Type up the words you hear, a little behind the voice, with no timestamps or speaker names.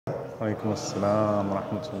عليكم السلام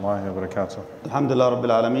ورحمة الله وبركاته. الحمد لله رب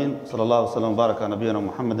العالمين صلى الله وسلم وبارك على نبينا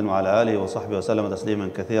محمد وعلى آله وصحبه وسلم تسليما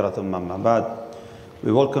كثيرا ثم أما بعد.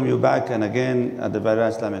 We welcome you back and again at the Bahrain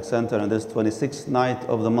Islamic Center on this 26th night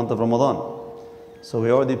of the month of Ramadan. So we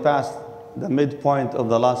already passed the midpoint of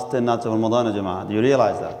the last 10 nights of Ramadan, Jama'ah. Do you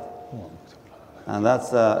realize that? And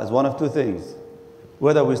that's is one of two things.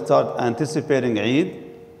 Whether we start anticipating Eid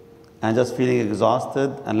and just feeling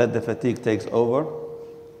exhausted and let the fatigue takes over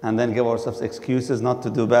and then give ourselves excuses not to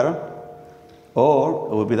do better, or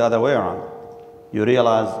it will be the other way around. You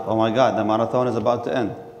realize, oh my God, the marathon is about to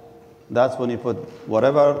end. That's when you put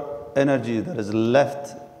whatever energy that is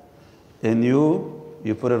left in you,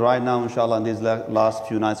 you put it right now, inshallah, in these last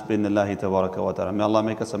few nights, bi'idhnillahi tabaraka wa ta'ala. May Allah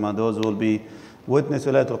make us among those who will be witness to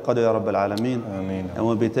Laylatul Qadr, Ya Rabbil Alameen, and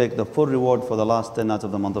will be take the full reward for the last 10 nights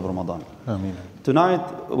of the month of Ramadan. Ameen.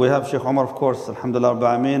 Tonight, we have Sheikh Omar, of course, Alhamdulillah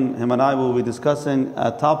Rabbil Alameen. Him and I will be discussing a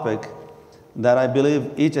topic that I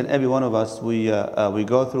believe each and every one of us, we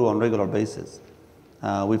go through on a regular basis.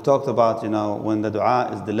 We've talked about, when the dua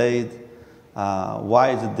is delayed, why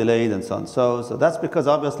is it delayed and so on. So that's because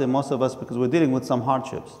obviously most of us, because we're dealing with some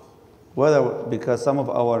hardships. Whether because some of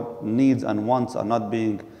our needs and wants are not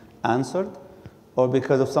being answered, or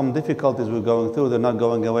because of some difficulties we're going through, they're not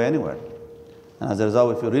going away anywhere. And as a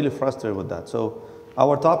result, we feel really frustrated with that. So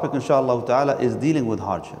our topic, inshallah ta'ala, is dealing with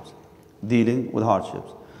hardships. Dealing with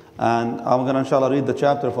hardships. And I'm going to, inshallah, read the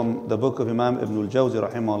chapter from the book of Imam Ibn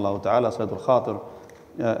Al-Jawzi, rahimahullah ta'ala, Sayyid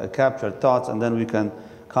al-Khatir, captured thoughts, and then we can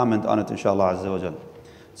comment on it, inshallah, azza wa jal.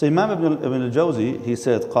 So Imam Ibn Al-Jawzi, he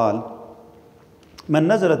said, قال, من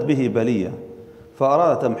نزلت به بلية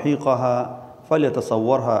فأراد تمحيقها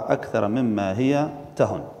فليتصورها أكثر مما هي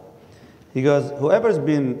تهن. He goes, whoever's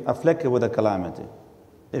been afflicted with a calamity,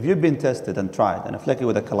 if you've been tested and tried and afflicted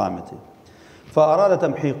with a calamity, فأراد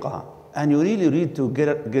تمحيقها, and you really need to get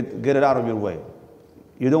it out of your way,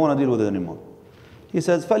 you don't want to deal with it anymore. He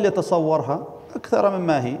says, فليتصورها أكثر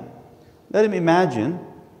مما هي. Let him imagine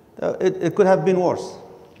it could have been worse.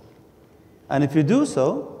 And if you do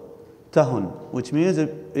so, tahun, which means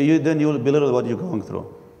then you'll belittle what you're going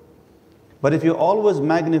through. But if you always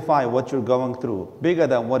magnify what you're going through bigger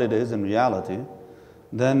than what it is in reality,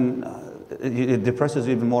 then it depresses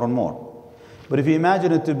you even more and more. But if you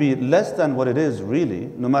imagine it to be less than what it is really,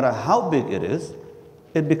 no matter how big it is,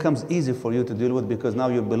 it becomes easy for you to deal with because now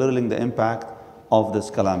you're belittling the impact of this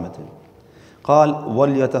calamity. قال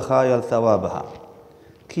وَلْيَتَخَايَلْ ثَوَابَهَا.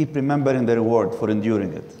 Keep remembering the reward for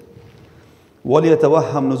enduring it.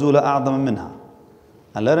 وَلْيَتَوَهَّمْ نُزُولَ أَعْظَمَ مِنْهَا.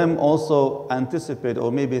 And let him also anticipate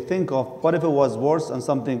or maybe think of what if it was worse and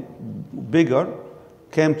something bigger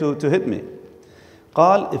came to hit me.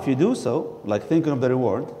 قال, if you do so, like thinking of the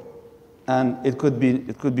reward, and it could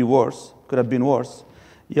be worse, could have been worse,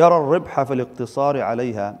 يَرَى الرِّبْحَ فِي الْاقْتِصَارِ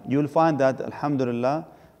عَلَيْهَا. You'll find that, alhamdulillah,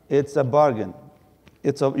 it's a bargain.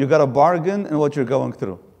 You got a bargain in what you're going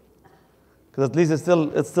through. Because at least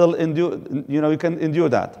it's still endure, you can endure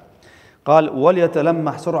that. قال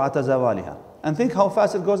وَلْيَتَلَمَّحْ سُرْعَةَ زَوَالِهَا. And think how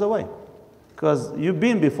fast it goes away. Because you've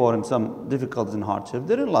been before in some difficulties and hardships.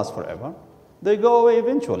 They didn't last forever. They go away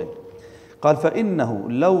eventually. قال فَإِنَّهُ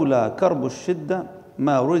لَوْلَا كَرْبُ الشِّدَّةِ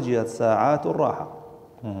مَا رُجِيَتْ سَاعَاتُ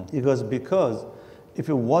الرَّاحَةِ. He goes, because if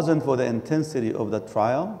it wasn't for the intensity of the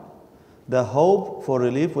trial, the hope for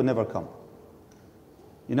relief would never come.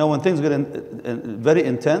 When things get very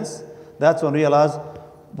intense, that's when we realize,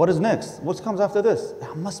 what is next? What comes after this?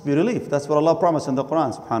 There must be relief. That's what Allah promised in the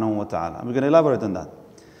Quran, subhanahu wa ta'ala. We're going to elaborate on that.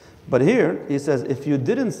 But here, he says, if you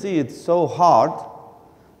didn't see it so hard,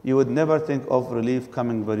 you would never think of relief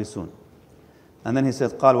coming very soon. And then he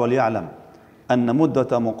says, قال وَلْيَعْلَمْ أَنَّ مُدَّةَ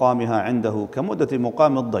مُقَامِهَا عِنْدَهُ كَمُدَّةِ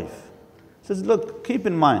مُقَامِ الضَّيْفِ. He says, look, keep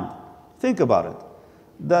in mind, think about it.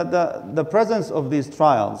 The presence of these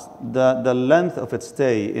trials, the length of its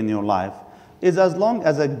stay in your life, is as long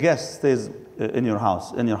as a guest stays in your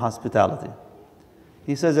house, in your hospitality.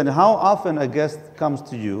 He says, and how often a guest comes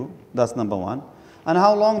to you, that's number one, and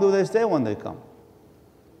how long do they stay when they come?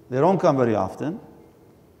 They don't come very often,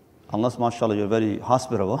 unless, mashallah, you're very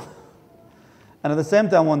hospitable. And at the same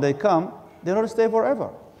time, when they come, they don't stay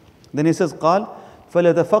forever. Then he says, قال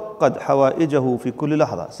فَلْيَتَفَقَّدْ حَوَائِجَهُ فِي كُلِّ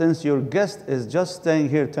لَحْظَةٍ. Since your guest is just staying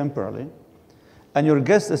here temporarily, and your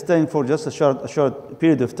guest is staying for just a short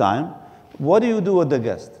period of time, what do you do with the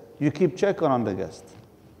guest? You keep checking on the guest.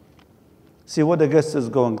 See what the guest is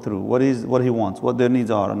going through, what he wants, what their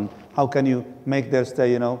needs are, and how can you make their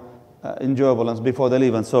stay, enjoyable and before they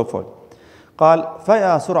leave and so forth. قال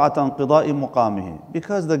فَيَا سُرْعَةً قِضَاءِ مُقَامِهِ.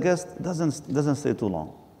 Because the guest doesn't stay too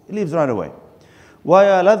long. He leaves right away.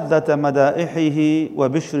 وَيَا لَذَّةَ مَدَائِحِهِ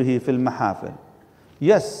وَبِشْرِهِ فِي الْمَحَافِلِ.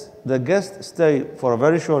 Yes, the guests stay for a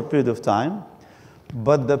very short period of time,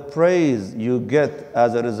 but the praise you get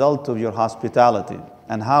as a result of your hospitality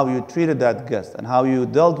and how you treated that guest and how you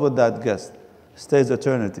dealt with that guest stays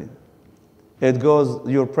eternity. It goes,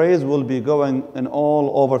 your praise will be going in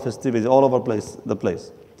all over festivities, all over the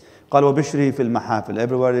place. قال وبشره في المحافل.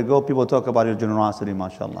 Everywhere you go, people talk about your generosity,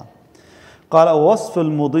 mashallah. قال وصف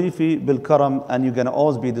المضيف بالكرم, and you're going to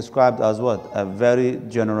always be described as what? A very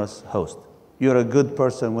generous host. You're a good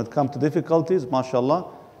person. When it comes to difficulties, mashallah,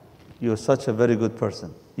 you're such a very good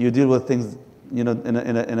person. You deal with things, in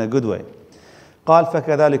a good way. قال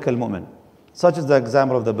فكذلك المؤمن. Such is the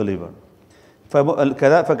example of the believer.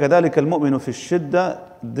 فكذلك المؤمن في الشدة.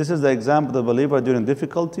 This is the example of the believer during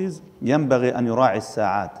difficulties. ينبغي أن يراعي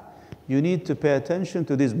الساعات. You need to pay attention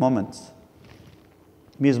to these moments.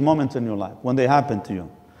 These moments in your life, when they happen to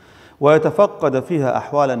you. ويتفقد فيها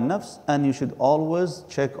أحوال النفس, and you should always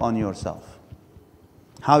check on yourself.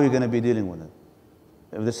 How are you going to be dealing with it?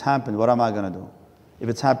 If this happened, what am I going to do? If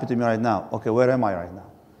it's happened to me right now, okay, where am I right now?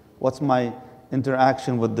 What's my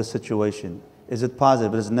interaction with the situation? Is it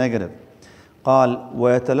positive? Is it negative? قال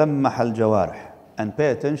ويتلمح الجوارح, and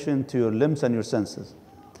pay attention to your limbs and your senses.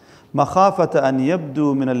 مخافة أن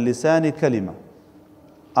يبدو من اللسان كلمة,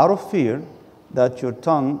 out of fear that your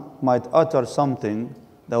tongue might utter something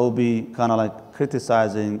that will be kind of like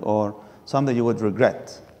criticizing or something you would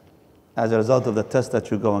regret as a result of the test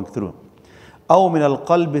that you're going through. أو من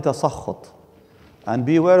القلب تسخط, and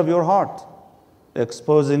be aware of your heart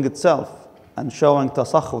exposing itself and showing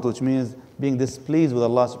تسخط, which means being displeased with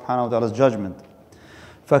Allah subhanahu wa ta'ala's judgment.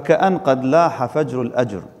 فكأن قد لاح فجر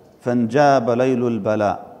الأجر فانجاب ليل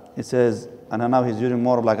البلاء. He says, and now he's using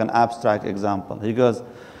more of like an abstract example. He goes,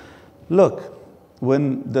 look,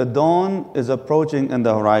 when the dawn is approaching in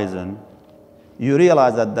the horizon, you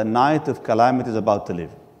realize that the night of calamity is about to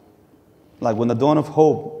leave. Like when the dawn of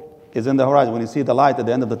hope is in the horizon, when you see the light at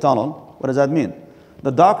the end of the tunnel, what does that mean?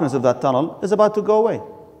 The darkness of that tunnel is about to go away.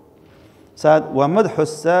 Said, وَمَدْحُ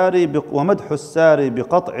السَّارِ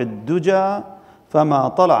بِقَطْعِ الدُّجَى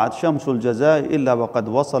فَمَا طَلَعَتْ شَمْسُ الْجَزَاءِ إِلَّا وَقَدْ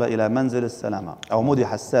وَصَلَ إِلَى مَنْزِلِ السَّلَامَةِ أو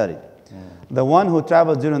مُدِحَ السَّارِ. The one who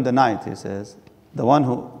travels during the night, he says, the one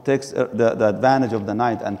who takes the advantage of the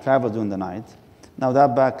night and travels during the night. Now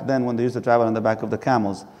that back then, when they used to travel on the back of the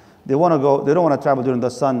camels, they don't want to travel during the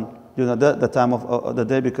sun, during the time of the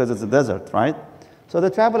day, because it's a desert, right? So they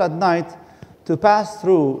travel at night to pass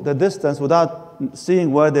through the distance without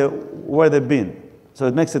seeing where they've been. So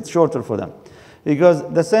it makes it shorter for them. Because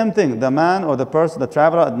the same thing, the man or the person, the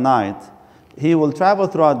traveler at night, he will travel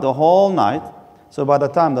throughout the whole night. So by the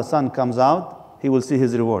time the sun comes out, he will see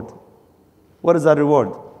his reward. What is that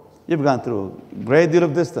reward? You've gone through a great deal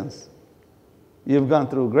of distance. You've gone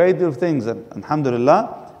through a great deal of things,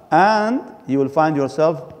 alhamdulillah, and you will find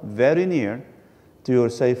yourself very near to your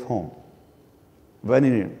safe home. Very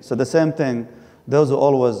near. So the same thing, those who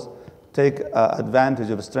always take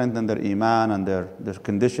advantage of strengthening their iman and their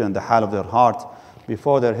condition and the hal of their heart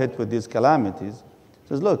before they're hit with these calamities,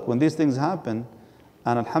 says, look, when these things happen,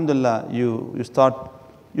 and alhamdulillah, you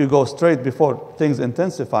go straight before things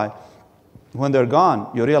intensify. When they're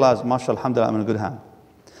gone, you realize, mashallah, alhamdulillah, I'm in a good hand.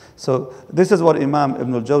 So this is what Imam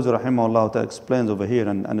Ibn Al-Jawzi rahimahullah explains over here,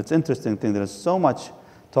 and it's interesting thing. There is so much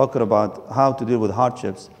talking about how to deal with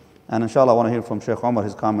hardships, and inshallah I want to hear from Sheikh Umar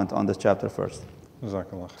his comment on this chapter first.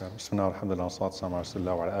 Jazakallah khair. Bismillah, alhamdulillah, salatu salam ala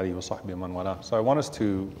rasulillah wa ala alihi wa sahbihi man wala. So I want us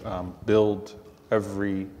to build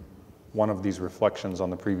every one of these reflections on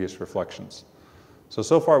the previous reflections.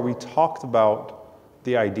 So far we talked about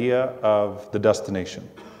the idea of the destination.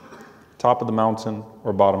 Top of the mountain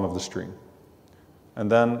or bottom of the stream. And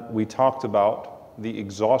then we talked about the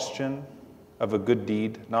exhaustion of a good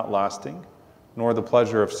deed not lasting, nor the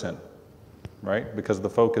pleasure of sin, right? Because the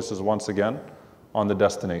focus is once again on the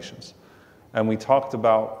destinations. And we talked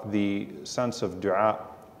about the sense of dua,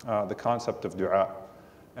 the concept of dua,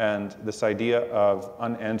 and this idea of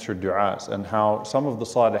unanswered du'as, and how some of the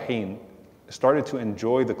salihin started to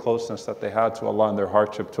enjoy the closeness that they had to Allah in their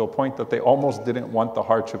hardship, to a point that they almost didn't want the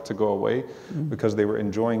hardship to go away because they were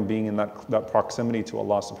enjoying being in that proximity to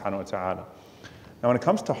Allah subhanahu wa ta'ala. Now when it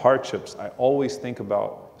comes to hardships, I always think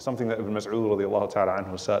about something that Ibn Mas'ud radiallahu ta'ala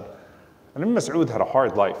anhu said. And Ibn Mas'ud had a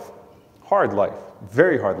hard life,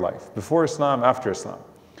 very hard life, before Islam, after Islam.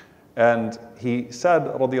 And he said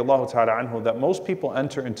radiallahu ta'ala anhu that most people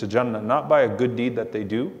enter into Jannah not by a good deed that they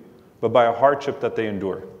do, but by a hardship that they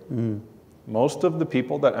endure. Most of the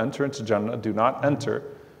people that enter into Jannah do not enter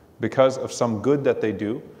because of some good that they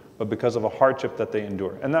do, but because of a hardship that they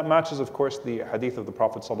endure. And that matches, of course, the hadith of the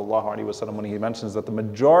Prophet ﷺ when he mentions that the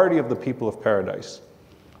majority of the people of paradise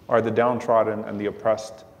are the downtrodden and the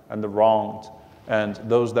oppressed and the wronged and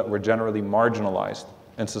those that were generally marginalized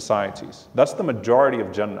in societies. That's the majority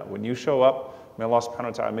of Jannah. When you show up, may Allah subhanahu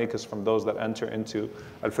wa ta'ala make us from those that enter into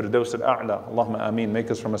Al-Firdaus Al-A'la. Allahumma ameen,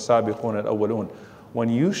 make us from As-Sabiqun Al-Awwalun. When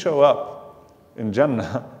you show up in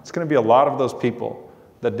Jannah, it's going to be a lot of those people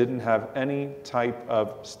that didn't have any type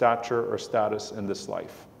of stature or status in this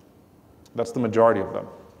life. That's the majority of them,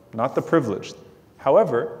 not the privileged.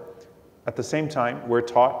 However, at the same time, we're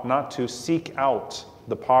taught not to seek out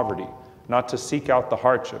the poverty, not to seek out the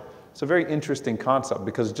hardship. It's a very interesting concept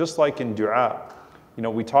because just like in dua,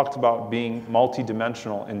 we talked about being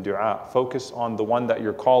multidimensional in dua. Focus on the one that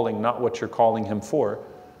you're calling, not what you're calling him for.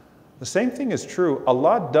 The same thing is true.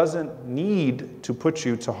 Allah doesn't need to put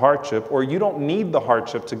you to hardship, or you don't need the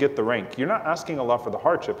hardship to get the rank. You're not asking Allah for the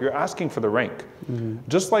hardship, you're asking for the rank.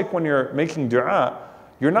 Just like when you're making dua,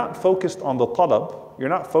 you're not focused on the talab, you're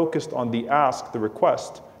not focused on the ask, the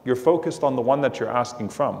request, you're focused on the one that you're asking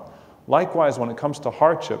from. Likewise, when it comes to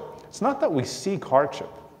hardship, it's not that we seek hardship.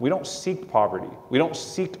 We don't seek poverty. We don't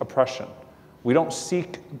seek oppression. We don't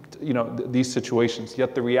seek these situations.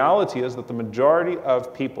 Yet the reality is that the majority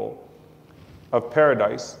of people of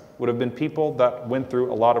paradise would have been people that went through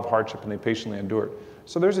a lot of hardship and they patiently endured.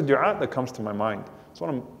 So there's a dua that comes to my mind. It's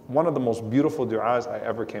one of the most beautiful du'as I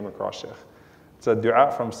ever came across, Sheikh. It's a dua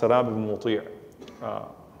from Salam ibn Muti'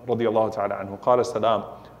 radiyallahu ta'ala anhu. قال Salam,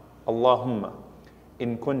 Allahumma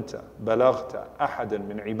in kunta balagta ahadan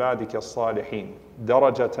min ibadika as-salihin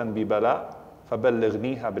darajatan bi bala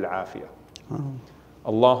faballighniha bil afiyah.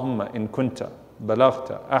 Allahumma in kunta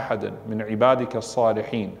بلغت أحدا من عبادك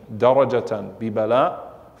الصالحين درجة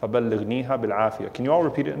ببلاء فبلغنيها بالعافية. Can you all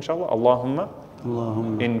repeat it inshallah? اللهم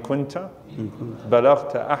إن كنت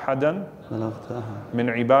بلغت أحدا من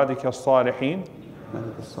عبادك الصالحين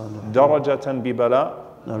درجة ببلاء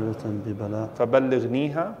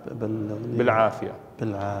فبلغنيها بالعافية.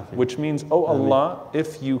 Which means, oh Allah,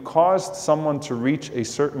 if you caused someone to reach a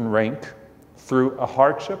certain rank through a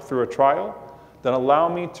hardship, through a trial, then allow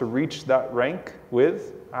me to reach that rank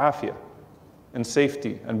with afiyah, and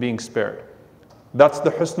safety, and being spared. That's the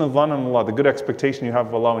husn al-dhan in Allah, the good expectation you have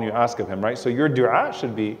of Allah when you ask of Him, right? So your dua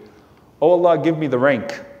should be, oh Allah, give me the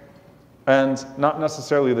rank, and not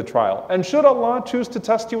necessarily the trial. And should Allah choose to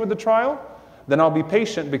test you with the trial, then I'll be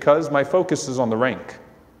patient because my focus is on the rank,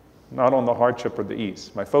 not on the hardship or the ease.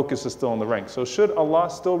 My focus is still on the rank. So should Allah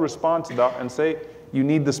still respond to that and say, you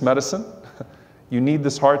need this medicine, you need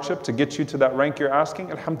this hardship to get you to that rank you're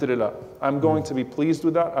asking, alhamdulillah, I'm going to be pleased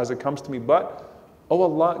with that as it comes to me, but, oh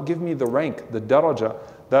Allah, give me the rank, the daraja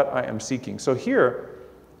that I am seeking. So here,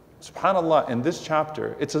 subhanAllah, in this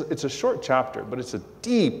chapter, it's a short chapter, but it's a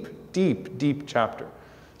deep, deep, deep chapter.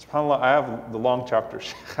 SubhanAllah, I have the long chapter.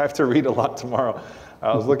 I have to read a lot tomorrow.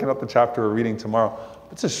 I was looking at the chapter we're reading tomorrow.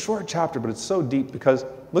 It's a short chapter, but it's so deep because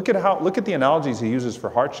look at the analogies he uses for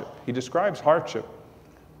hardship. He describes hardship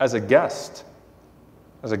as a guest.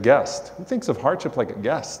 As a guest. Who thinks of hardship like a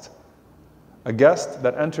guest? A guest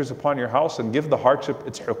that enters upon your house and give the hardship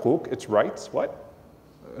its huquq, its rights. What?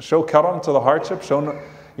 Show karam to the hardship,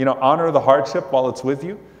 honor the hardship while it's with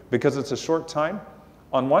you because it's a short time.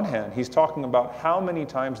 On one hand, he's talking about how many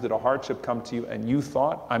times did a hardship come to you and you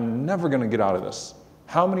thought, I'm never going to get out of this.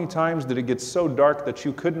 How many times did it get so dark that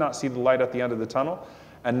you could not see the light at the end of the tunnel?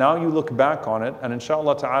 And now you look back on it, and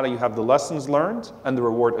inshallah ta'ala, you have the lessons learned and the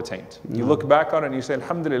reward attained. You look back on it and you say,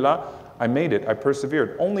 alhamdulillah, I made it, I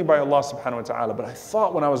persevered, only by Allah subhanahu wa ta'ala. But I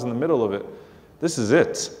thought when I was in the middle of it, this is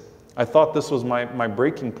it. I thought this was my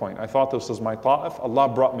breaking point. I thought this was my ta'if. Allah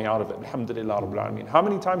brought me out of it. Alhamdulillah Rabbil Alameen. How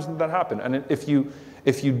many times did that happen? And if you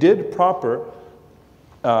did proper,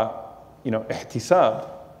 ihtisab,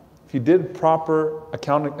 if you did proper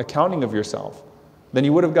accounting of yourself, then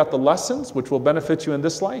you would have got the lessons which will benefit you in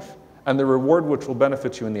this life and the reward which will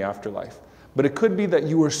benefit you in the afterlife. But it could be that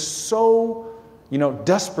you were so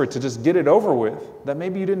desperate to just get it over with that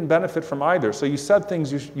maybe you didn't benefit from either. So you said things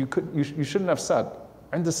you shouldn't have said.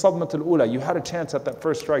 And the sadmat al-ula, you had a chance at that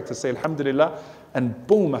first strike to say alhamdulillah, and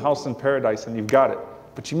boom, a house in paradise and you've got it.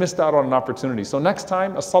 But you missed out on an opportunity. So next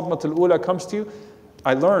time a sadmat al-ula comes to you,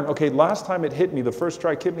 I learned, okay, last time it hit me, the first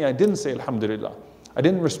strike hit me, I didn't say alhamdulillah. I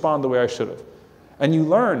didn't respond the way I should have. And you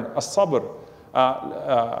learn as-sabr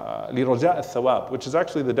li raja' al-thawab, which is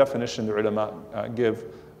actually the definition the ulama give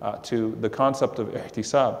to the concept of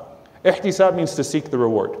ihtisab. Ihtisab means to seek the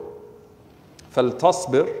reward.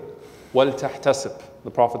 فَلْتَصْبِرْ وَلْتَحْتَسِبْ.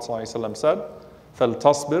 The Prophet ﷺ said,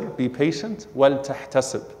 فَلْتَصْبِرْ, be patient,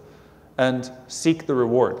 وَلْتَحْتَسِبْ, and seek the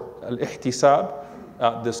reward. Al-ihtisab,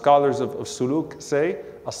 the scholars of suluk say,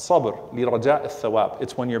 as-sabr li raja' al-thawab.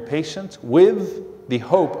 It's when you're patient with the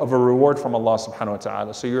hope of a reward from Allah subhanahu wa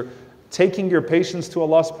ta'ala. So taking your patience to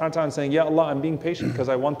Allah subhanahu wa ta'ala and saying, Ya Allah, I'm being patient because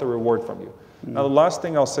I want the reward from you. Now the last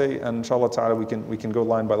thing I'll say, and inshallah ta'ala we can go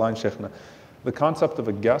line by line, Shaykhna, the concept of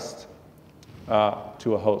a guest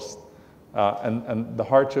to a host. And the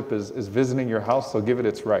hardship is visiting your house, so give it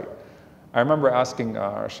its right. I remember asking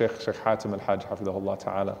Shaykh Hatim al-Hajj, hafidhahullah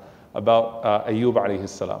ta'ala, about Ayyub alayhi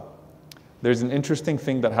salam. There's an interesting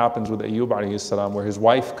thing that happens with Ayyub alayhi salam where his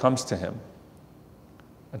wife comes to him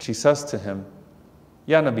and she says to him,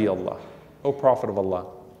 Ya Nabi Allah, O Prophet of Allah,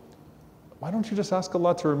 why don't you just ask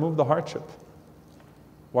Allah to remove the hardship?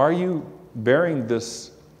 Why are you bearing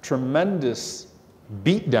this tremendous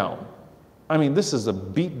beatdown? I mean, this is a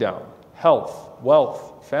beatdown. Health,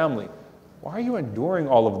 wealth, family. Why are you enduring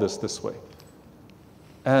all of this way?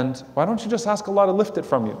 And why don't you just ask Allah to lift it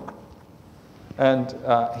from you? And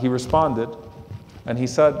he responded, and he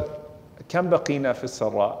said, Kam baqina fi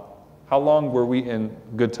sarra? How long were we in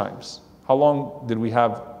good times? How long did we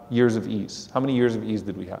have years of ease? How many years of ease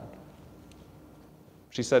did we have?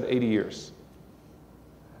 She said 80 years.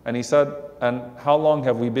 And he said, and how long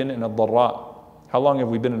have we been in a dharra? How long have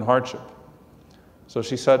we been in hardship? So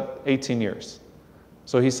she said 18 years.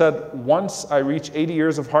 So he said, once I reach 80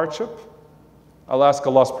 years of hardship, I'll ask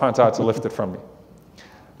Allah subhanahu wa ta'ala to lift it from me.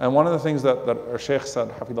 And one of the things that our Shaykh said,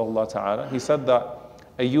 hafidhahullah ta'ala, he said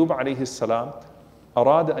that Ayyub alayhi salam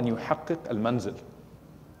arada an yuhaqqiq al-manzil.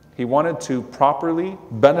 He wanted to properly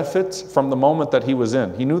benefit from the moment that he was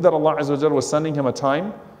in. He knew that Allah Azza wa Jalla was sending him a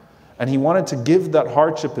time, and he wanted to give that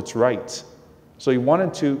hardship its right. So he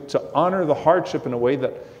wanted to honor the hardship in a way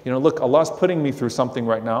that, look, Allah's putting me through something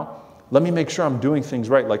right now. Let me make sure I'm doing things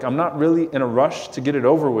right. Like, I'm not really in a rush to get it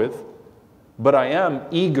over with, but I am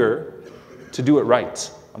eager to do it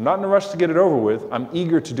right. I'm not in a rush to get it over with. I'm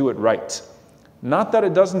eager to do it right. Not that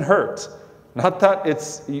it doesn't hurt. Not that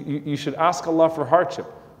you should ask Allah for hardship.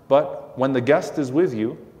 But when the guest is with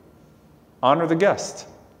you, honor the guest.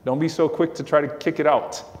 Don't be so quick to try to kick it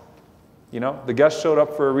out. The guest showed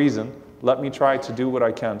up for a reason. Let me try to do what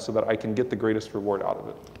I can so that I can get the greatest reward out of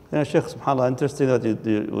it. Yeah, Sheikh, subhanAllah, interesting that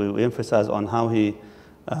we emphasize on how he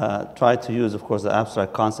tried to use, of course, the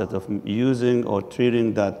abstract concept of using or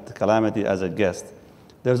treating that calamity as a guest.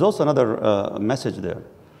 There's also another message there,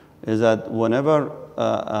 is that whenever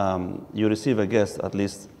you receive a guest, at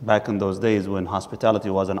least back in those days when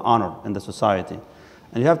hospitality was an honor in the society,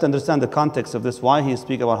 and you have to understand the context of this, why he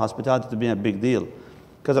speaks about hospitality to be a big deal.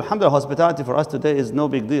 Because alhamdulillah, hospitality for us today is no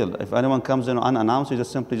big deal. If anyone comes in unannounced, you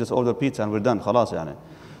just simply order pizza and we're done, khalas yani.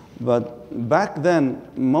 But back then,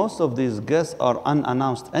 most of these guests are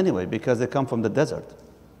unannounced anyway because they come from the desert.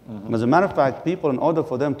 Mm-hmm. As a matter of fact, people, in order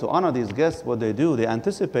for them to honor these guests, what they do, they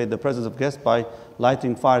anticipate the presence of guests by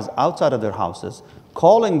lighting fires outside of their houses,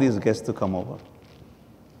 calling these guests to come over.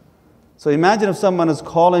 So imagine if someone is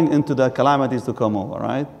calling into the calamities to come over,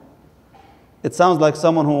 right? It sounds like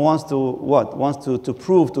someone who wants to, what? Wants to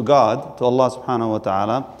prove to God, to Allah subhanahu wa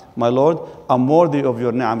ta'ala, my Lord, I'm worthy of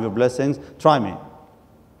your ni'am, your blessings, try me.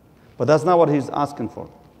 But that's not what he's asking for.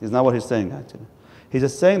 It's not what he's saying, actually. He's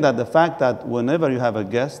just saying that the fact that whenever you have a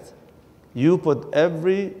guest, you put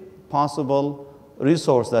every possible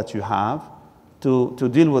resource that you have to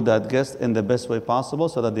deal with that guest in the best way possible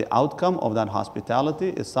so that the outcome of that hospitality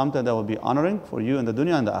is something that will be honoring for you in the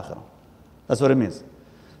dunya and the akhirah. That's what it means.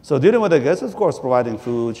 So dealing with the guests, of course, providing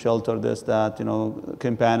food, shelter, this, that,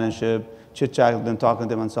 companionship, chit-chat with them, talking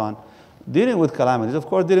to them, and so on. Dealing with calamities, of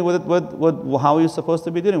course, dealing with it with how you're supposed to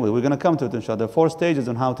be dealing with it. We're going to come to it, inshallah. There are 4 stages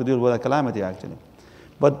on how to deal with a calamity, actually.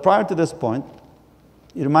 But prior to this point,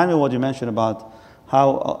 you remind me of what you mentioned about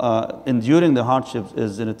how enduring the hardships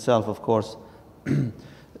is in itself, of course,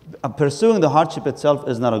 pursuing the hardship itself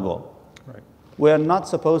is not a goal. Right. We are not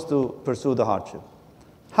supposed to pursue the hardship.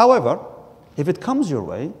 However, if it comes your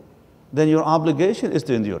way, then your obligation is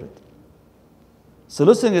to endure it.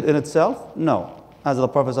 Soliciting it in itself, no. As the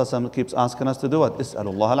Prophet ﷺ keeps asking us to do it,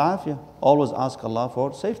 Is'alullah al-afiyah. Always ask Allah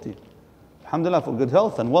for safety. Alhamdulillah, for good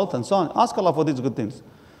health and wealth and so on. Ask Allah for these good things.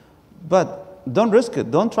 But don't risk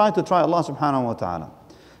it. Don't try to try Allah subhanahu wa ta'ala.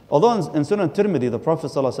 Although in Sunan Tirmidhi, the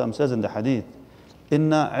Prophet ﷺ says in the hadith,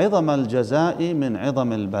 Inna عِظَمَ الْجَزَاءِ مِنْ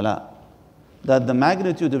عِظَمِ الْبَلَاءِ, that the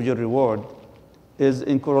magnitude of your reward is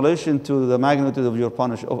in correlation to the magnitude of your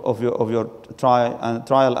of your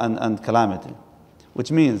trial and calamity.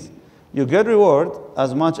 Which means you get reward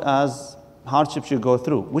as much as hardships you go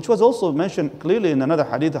through, which was also mentioned clearly in another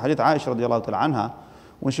hadith, hadith Aisha radiallahu ta'ala anha,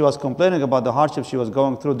 when she was complaining about the hardships she was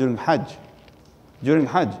going through during Hajj. During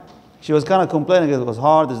Hajj, she was kind of complaining, it was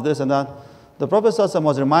hard, it's this and that. The Prophet ﷺ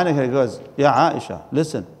was reminding her, he goes, Ya Aisha,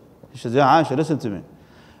 listen. He says, Ya Aisha, listen to me.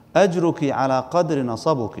 Ajruki ala qadri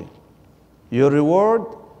nasabuki. Your reward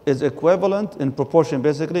is equivalent in proportion,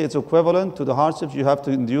 basically, it's equivalent to the hardships you have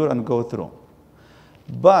to endure and go through.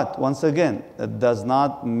 But once again, it does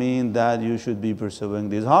not mean that you should be pursuing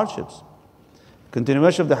these hardships.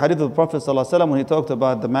 Continuation of the hadith of the Prophet ﷺ, when he talked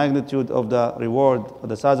about the magnitude of the reward, or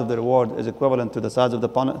the size of the reward is equivalent to the size of the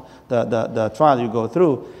trial you go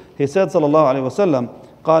through, he said sallallahu alayhi wa sallam,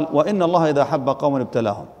 قال وَإِنَّ اللَّهَ إِذَا حَبَّ قَوْمًا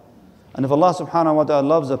ابْتَلَاهُم. And if Allah subhanahu wa ta'ala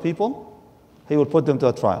loves a people, He will put them to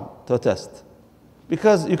a trial, to a test.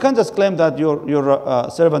 Because you can't just claim that you're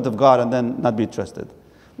a servant of God and then not be trusted.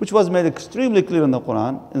 Which was made extremely clear in the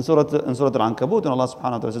Quran, in Surah Al-Ankabut, and Allah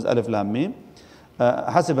subhanahu wa ta'ala says, Alif Lam Mim,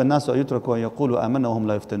 حَسِبَ النَّاسُ أَن يُتْرَكُوا أَن يَقُولُوا آمَنَّا وَهُمْ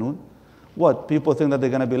لَا يُفْتَنُونَ. What? People think that they're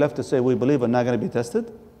going to be left to say, we believe and not going to be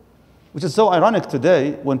tested? Which is so ironic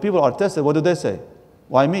today, when people are tested, what do they say?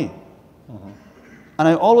 Why me? And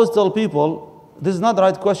I always tell people, this is not the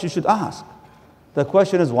right question you should ask. The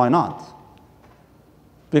question is, why not?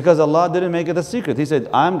 Because Allah didn't make it a secret. He said,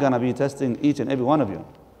 I'm going to be testing each and every one of you.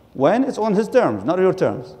 When? It's on His terms, not your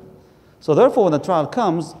terms. So therefore, when the trial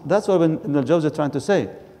comes, that's what Ibn Al-Jawzi is trying to say.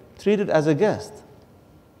 Treat it as a guest.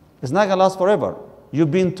 It's not going to last forever.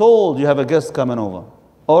 You've been told you have a guest coming over.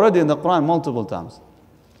 Already in the Quran multiple times.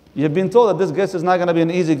 You've been told that this guest is not going to be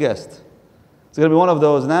an easy guest. It's going to be one of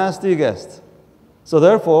those nasty guests. So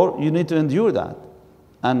therefore, you need to endure that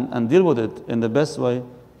and deal with it in the best way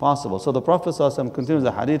possible. So the Prophet ﷺ continues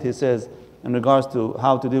the hadith. He says, in regards to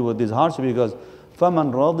how to deal with these hardships, he goes,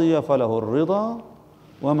 فَمَنْ رَضِيَ فَلَهُ الرِّضَى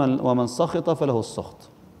وَمَنْ سَخِطَ فَلَهُ السُّخْطِ.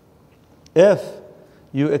 If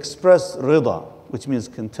you express rida, which means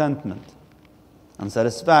contentment and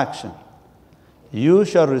satisfaction, you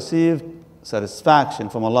shall receive satisfaction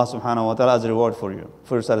from Allah subhanahu wa ta'ala as a reward for you,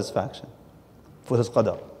 for your satisfaction, for His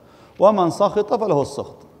qadar. وَمَنْ سَخِطَ فَلَهُ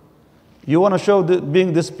السُّخْطِ. You want to show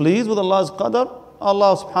being displeased with Allah's qadar,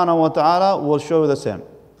 Allah subhanahu wa ta'ala will show you the same.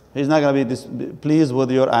 He's not going to be pleased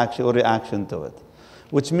with your action or reaction to it.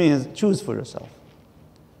 Which means, choose for yourself.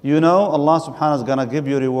 You know Allah subhanahu wa ta'ala is going to give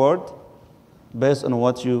you a reward based on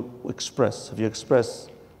what you express. If you express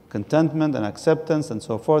contentment and acceptance and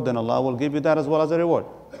so forth, then Allah will give you that as well as a reward.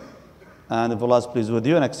 And if Allah is pleased with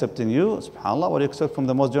you and accepting you, subhanAllah, what do you accept from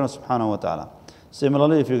the most generous subhanahu wa ta'ala?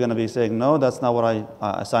 Similarly, if you're going to be saying, no, that's not what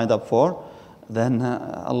I signed up for, then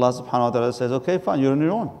Allah subhanahu wa ta'ala says, okay, fine, you're on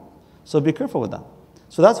your own. So be careful with that.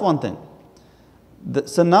 So that's one thing.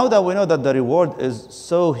 So now that we know that the reward is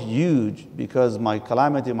so huge, because my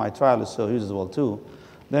calamity, my trial is so huge as well too,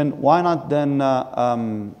 then why not then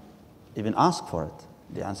even ask for it?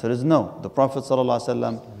 The answer is no. The Prophet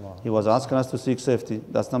ﷺ, he was asking us to seek safety.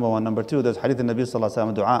 That's number one. Number two, there's hadith in Nabi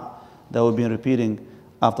ﷺ dua that we've been repeating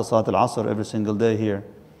after Salat al-Asr every single day here.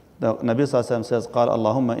 The Nabi ﷺ says, قال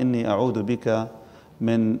اللهم إني أعوذ بك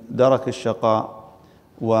من درك الشقاء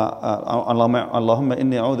اللهم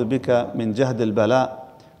إني أعوذ بك من جهد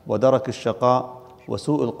البلاء ودرك الشقاء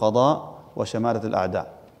وسوء القضاء وشماتة الأعداء.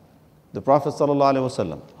 The Prophet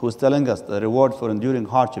ﷺ, who is telling us the reward for enduring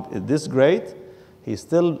hardship is this great, he's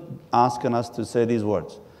still asking us to say these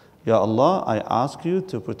words. Ya Allah, I ask you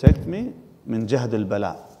to protect me min jahd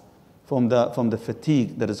al-bala, from the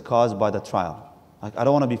fatigue that is caused by the trial. Like, I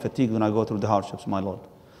don't want to be fatigued when I go through the hardships, my Lord.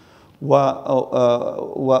 Wa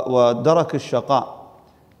darak al-shaqa,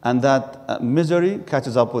 and that misery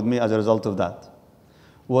catches up with me as a result of that.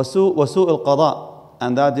 Wa su' al-qada,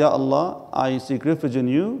 and that, Ya Allah, I seek refuge in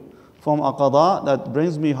you from a qada that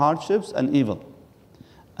brings me hardships and evil.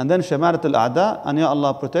 And then shamarat al-a'da, and Ya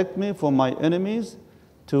Allah, protect me from my enemies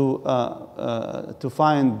to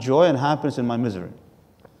find joy and happiness in my misery.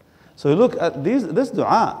 So you look at this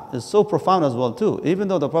dua is so profound as well too. Even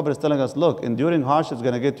though the Prophet is telling us, look, enduring hardship is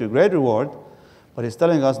going to get you a great reward, but he's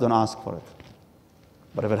telling us don't ask for it.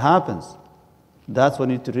 But if it happens, that's when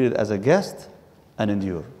you need to treat it as a guest and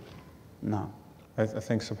endure. No. I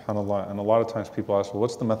think, subhanAllah, and a lot of times people ask, well,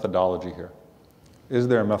 what's the methodology here? Is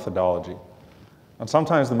there a methodology? And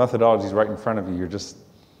sometimes the methodology is right in front of you.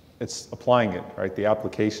 It's applying it, right? The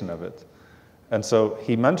application of it. And so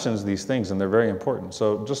he mentions these things, and they're very important.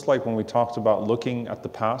 So just like when we talked about looking at the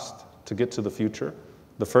past to get to the future,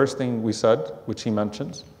 the first thing we said, which he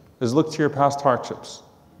mentions, is look to your past hardships.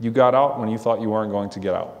 You got out when you thought you weren't going to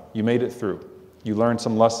get out. You made it through. You learned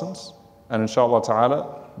some lessons, and inshallah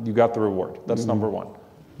ta'ala, you got the reward. That's number one.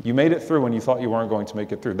 You made it through when you thought you weren't going to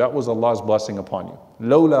make it through. That was Allah's blessing upon you.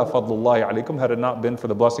 Lawla fadlullahi alaykum, had it not been for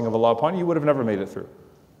the blessing of Allah upon you, you would have never made it through.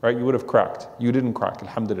 Right? You would have cracked. You didn't crack,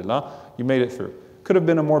 alhamdulillah. You made it through. Could have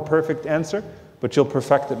been a more perfect answer, but you'll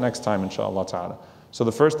perfect it next time, inshallah ta'ala. So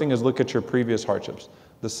the first thing is look at your previous hardships.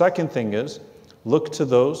 The second thing is look to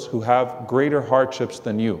those who have greater hardships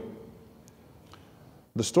than you.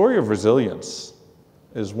 The story of resilience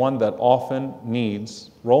is one that often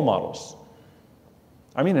needs role models.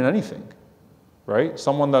 I mean, in anything, right?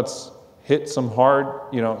 Someone that's hit some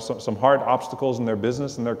hard, some hard obstacles in their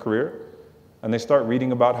business and their career, and they start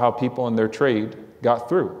reading about how people in their trade got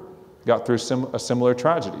through a similar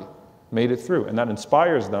tragedy, made it through, and that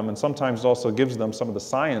inspires them, and sometimes also gives them some of the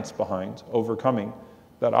science behind overcoming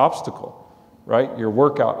that obstacle, right? Your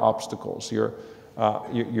workout obstacles, your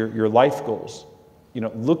life goals.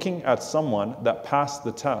 Looking at someone that passed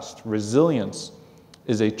the test, resilience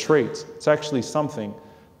is a trait. It's actually something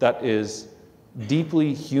that is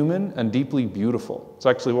deeply human and deeply beautiful. It's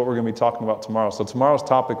actually what we're going to be talking about tomorrow. So tomorrow's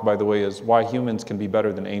topic, by the way, is why humans can be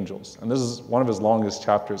better than angels. And this is one of his longest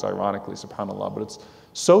chapters, ironically, subhanAllah, but it's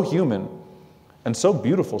so human and so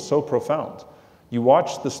beautiful, so profound. You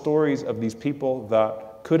watch the stories of these people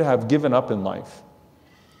that could have given up in life,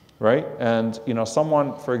 right? And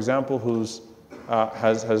someone, for example, who's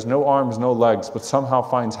has no arms, no legs, but somehow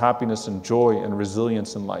finds happiness and joy and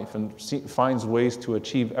resilience in life, and finds ways to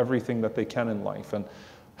achieve everything that they can in life, and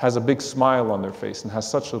has a big smile on their face, and has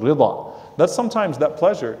such rida. That sometimes that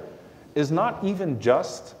pleasure is not even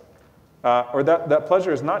just, or that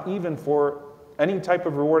pleasure is not even for any type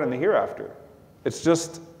of reward in the hereafter. It's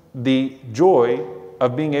just the joy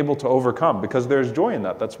of being able to overcome, because there's joy in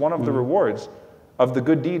that. That's one of the rewards of the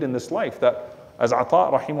good deed in this life, that, as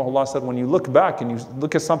Ata rahimahullah said, when you look back and you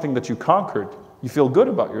look at something that you conquered, you feel good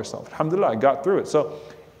about yourself. Alhamdulillah, I got through it. So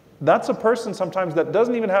that's a person sometimes that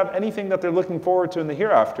doesn't even have anything that they're looking forward to in the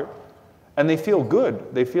hereafter, and they feel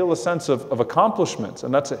good. They feel a sense of accomplishment,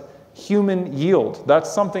 and that's a human yield.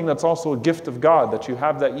 That's something that's also a gift of God, that you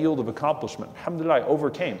have that yield of accomplishment. Alhamdulillah, I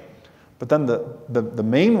overcame. But then the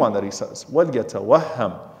main one that he says,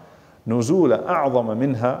 وَلْيَتَوَهَّمْ نُزُولَ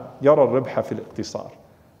أَعْظَمَ مِنْهَا يَرَى الرِّبْحَ فِي الْاقْتِصَارِ.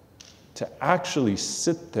 To actually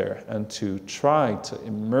sit there and to try to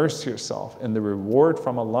immerse yourself in the reward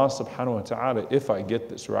from Allah subhanahu wa ta'ala if I get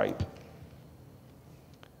this right.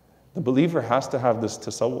 The believer has to have this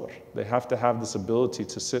tasawwur. They have to have this ability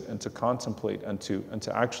to sit and to contemplate and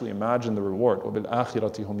to actually imagine the reward.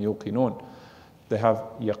 وَبِالْآخِرَةِ هُمْ يُوقِنُونَ. They have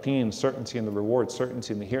yaqeen, certainty in the reward,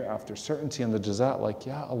 certainty in the hereafter, certainty in the jaza, like,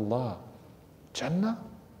 Ya Allah, Jannah?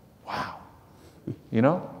 Wow.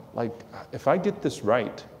 Like, if I get this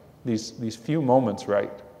right, these few moments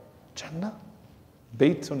right, Jannah,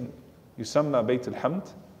 Baytun Yusamma Bayt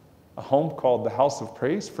al-Hamd, a home called the house of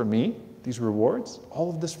praise for me, these rewards, all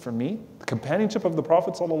of this for me, the companionship of the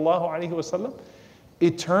Prophet sallallahu alaihi wasallam,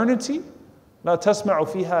 eternity, la tasma'u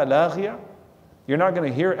fiha laghiya. You're not going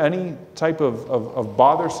to hear any type of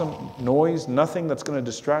bothersome noise, nothing that's going to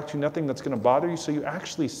distract you, nothing that's going to bother you. So you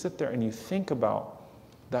actually sit there and you think about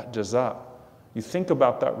that jaza, you think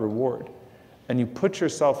about that reward, and you put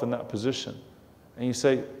yourself in that position, and you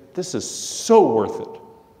say, this is so worth it.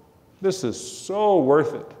 This is so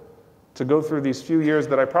worth it to go through these few years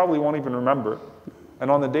that I probably won't even remember. And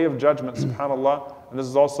on the day of judgment, subhanAllah, and this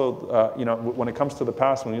is also, when it comes to the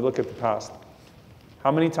past, when you look at the past,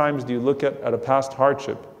 how many times do you look at a past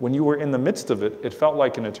hardship? When you were in the midst of it, it felt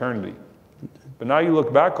like an eternity. But now you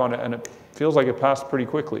look back on it and it feels like it passed pretty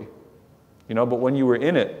quickly. But when you were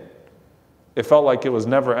in it, it felt like it was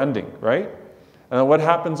never ending, right? And then what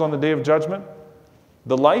happens on the day of judgment?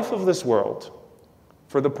 The life of this world,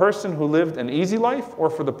 for the person who lived an easy life or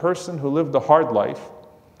for the person who lived a hard life,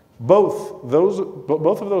 both of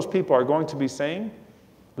those people are going to be saying,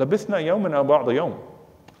 لَبِثْنَا يَوْمًا أَوْ بَعْضَ يَوْمٍ.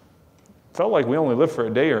 Felt like we only lived for a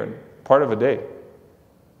day or part of a day.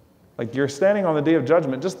 Like you're standing on the day of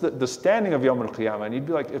judgment, just the standing of Yawm al-Qiyamah, and you'd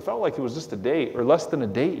be like, it felt like it was just a day or less than a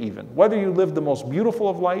day even. Whether you lived the most beautiful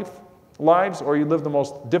of lives or you live the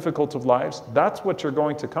most difficult of lives, that's what you're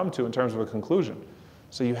going to come to in terms of a conclusion.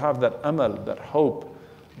 So you have that amal, that hope,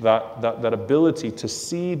 that ability to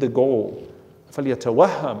see the goal,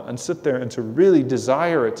 فَلْيَتَوَهَّمْ, and sit there and to really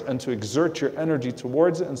desire it and to exert your energy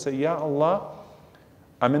towards it and say, Ya Allah,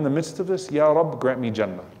 I'm in the midst of this. Ya Rabb, grant me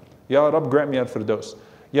Jannah. Ya Rabb, grant me Al-Firdaus.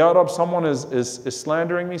 Ya Rabb, someone is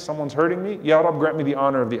slandering me, someone's hurting me. Ya Rabb, grant me the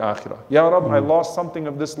honor of the Akhirah. Ya Rabb, I lost something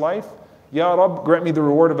of this life. Ya Rabb, grant me the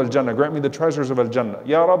reward of Al-Jannah. Grant me the treasures of Al-Jannah.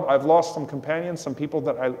 Ya Rabb, I've lost some companions, some people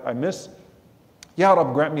that I miss. Ya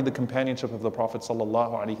Rabb, grant me the companionship of the Prophet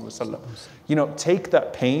sallallahu alaihi wasallam. Take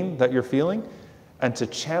that pain that you're feeling and to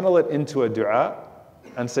channel it into a dua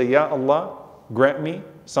and say, Ya Allah, grant me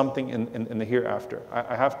something in the hereafter.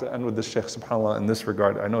 I have to end with this, Shaykh, subhanAllah, in this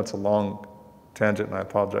regard. I know it's a long tangent and I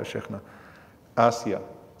apologize, Shaykhna. Asya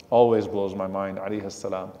always blows my mind, alayhi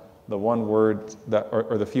salam. The one word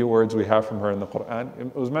or the few words we have from her in the Quran,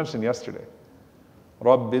 it was mentioned yesterday.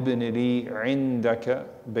 رَبِّ ابْنِ لِي عِنْدَكَ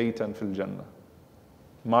بَيْتًا فِي الْجَنَّةِ.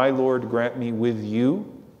 My Lord, grant me with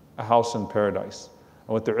you a house in paradise.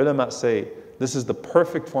 what the ulama say, this is the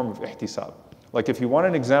perfect form of ihtisab. Like if you want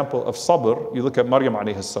an example of sabr, you look at Maryam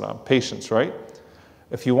alayhi salam, patience, right?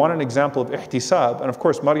 If you want an example of ihtisab, and of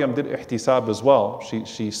course Maryam did ihtisab as well,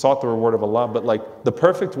 she sought the reward of Allah, but like the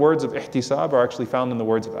perfect words of ihtisab are actually found in the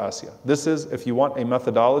words of Asiya. This is, if you want a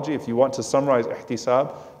methodology, if you want to summarize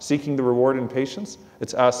ihtisab, seeking the reward in patience,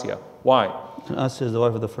 it's Asiya. Why? Asiya is the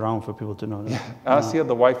wife of the Pharaoh, for people to know that. Asiya,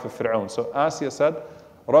 the wife of Fir'aun. So Asiya said,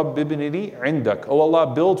 Rabb ibni li indak. Oh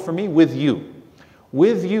Allah, build for me with you.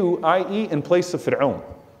 With you, i.e. in place of Fir'aun.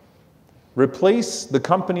 Replace the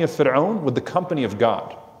company of Fir'aun with the company of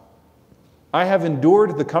God. I have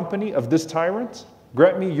endured the company of this tyrant.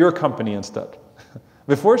 Grant me your company instead.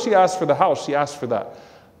 Before she asked for the house, she asked for that.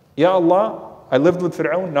 Ya Allah, I lived with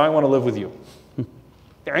Fir'aun, now I want to live with you.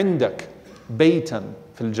 عندك بيتا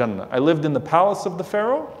في الجنة. I lived in the palace of the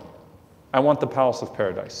Pharaoh. I want the palace of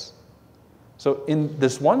paradise. So in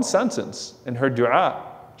this one sentence, in her dua,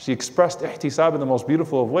 she expressed ihtisab in the most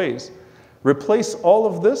beautiful of ways. Replace all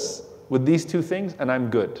of this with these two things and I'm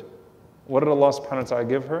good. What did Allah subhanahu wa ta'ala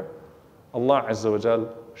give her? Allah Azza wa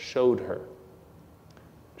Jal showed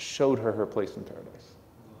her her place in paradise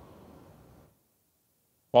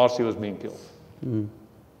while she was being killed.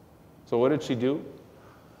 So what did she do?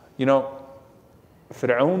 You know,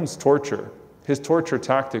 Fir'aun's torture, his torture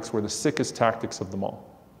tactics were the sickest tactics of them all.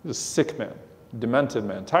 He was a sick man, demented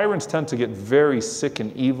man. Tyrants tend to get very sick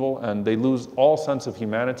and evil and they lose all sense of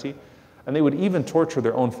humanity. And they would even torture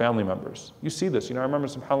their own family members. You see this. You know, I remember,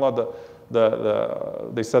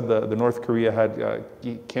 subhanAllah, they said the North Korea had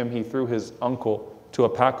Kim, he threw his uncle to a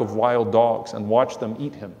pack of wild dogs and watched them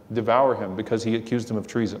eat him, devour him because he accused him of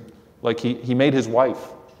treason. Like he made his wife,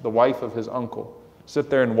 the wife of his uncle,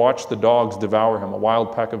 sit there and watch the dogs devour him, a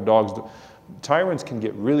wild pack of dogs. Tyrants can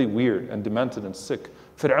get really weird and demented and sick.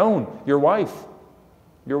 Fir'aun, your wife.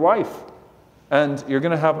 And you're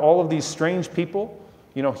going to have all of these strange people,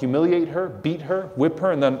 you know, humiliate her, beat her, whip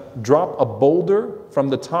her, and then drop a boulder from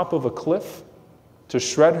the top of a cliff to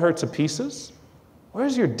shred her to pieces?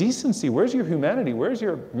 Where's your decency? Where's your humanity? Where's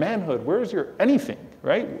your manhood? Where's your anything,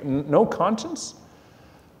 right? No conscience?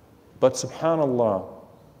 But subhanAllah,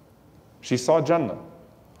 she saw Jannah.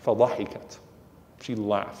 فَضَحِكَتْ. She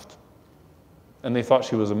laughed. And they thought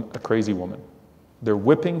she was a crazy woman. They're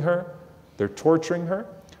whipping her, they're torturing her,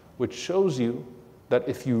 which shows you that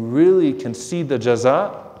if you really can see the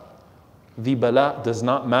jaza, the bala does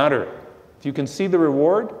not matter. If you can see the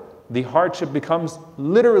reward, the hardship becomes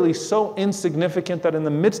literally so insignificant that in the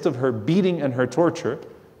midst of her beating and her torture,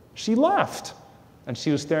 she laughed. And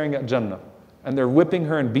she was staring at Jannah. And they're whipping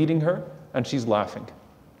her and beating her, and she's laughing.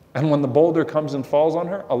 And when the boulder comes and falls on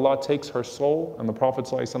her, Allah takes her soul, and the Prophet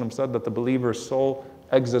ﷺ said that the believer's soul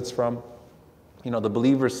exits from, the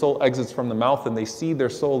believer's soul exits from the mouth, and they see their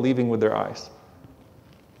soul leaving with their eyes.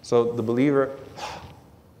 So the believer,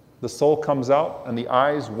 the soul comes out and the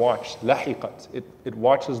eyes watch, lahiqat, it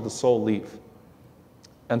watches the soul leave.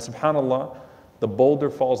 And subhanAllah, the boulder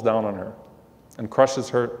falls down on her and crushes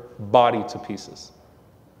her body to pieces.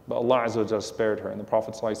 But Allah Azza wa Jalla spared her. And the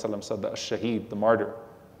Prophet ﷺ said that a shaheed, the martyr,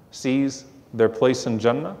 sees their place in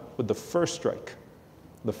Jannah with the first strike.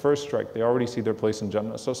 The first strike, they already see their place in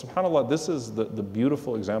Jannah. So subhanAllah, this is the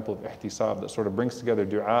beautiful example of ihtisab that sort of brings together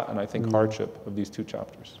dua and I think hardship of these two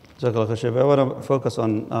chapters. I want to focus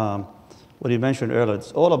on what you mentioned earlier.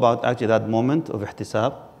 It's all about actually that moment of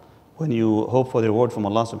ihtisab when you hope for the reward from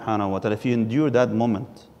Allah subhanahu wa ta'ala. If you endure that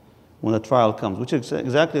moment when the trial comes, which is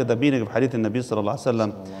exactly at the beginning of hadith in Nabi sallallahu alayhi wa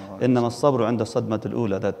sallam, إِنَّمَا الصَّبْرُ عِنْدَ الصَّدْمَةِ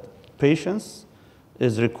الْأُولَى, that patience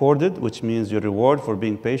is recorded, which means your reward for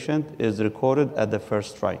being patient is recorded at the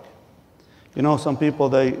first strike. You know, some people,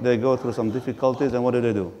 they go through some difficulties, and what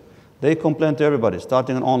do? They complain to everybody,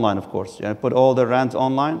 starting online, of course. You put all their rants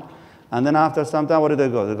online, and then after some time, what do? They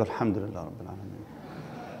go, Alhamdulillah Rabbil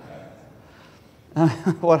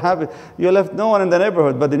Alameen. What happened? You left no one in the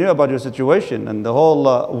neighborhood, but they knew about your situation, and the whole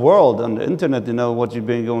world and the internet, what you've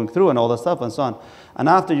been going through and all that stuff and so on. And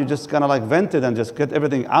after you just kind of like vented and just get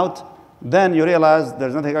everything out, then you realize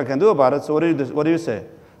there's nothing I can do about it. So what do you say?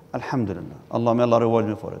 Alhamdulillah. Allah, may Allah reward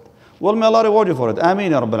me for it. Well, may Allah reward you for it.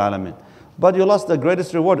 Ameen ya Rabbil Alameen. But you lost the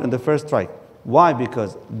greatest reward in the first strike. Why?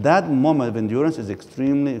 Because that moment of endurance is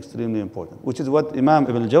extremely, extremely important. Which is what Imam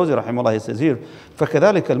Al-Jawzi rahimahullah, he says here,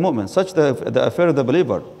 فَكَذَلِكَ الْمُؤْمِنِ, such the affair of the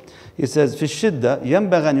believer. He says, فِي الشِّدَّةِ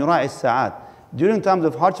يَنْبَغَ أَنْ يُرَاعِ السَّاعَاتِ. During times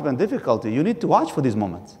of hardship and difficulty, you need to watch for these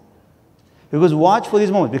moments. Because watch for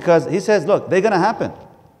these moments. Because he says, look, they're going to happen.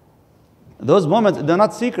 Those moments, they're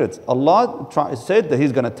not secrets. Allah said that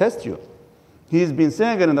He's going to test you. He's been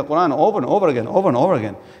saying it in the Quran over and over again, over and over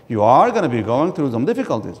again. You are going to be going through some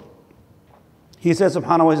difficulties. He says, subhanahu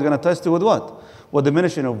wa ta'ala, He's going to test you with what? with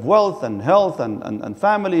diminishing of wealth and health and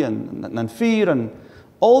family and fear and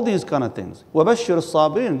all these kind of things. وَبَشِّرِ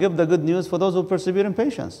الصَّابِرِينَ, give the good news for those who persevere in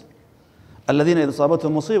patience. الَّذِينَ إِذَا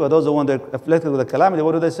أَصَابَتْهُمْ مُصِيبَةٌ, those who when they're afflicted with a calamity,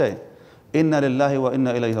 what do they say? إِنَّا لِلَّهِ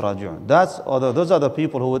وَإِنَّا إِلَيْهِ رَاجِعُونَ. Those are the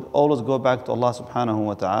people who would always go back to Allah subhanahu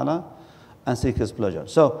wa ta'ala and seek His pleasure.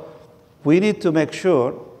 So we need to make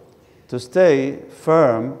sure to stay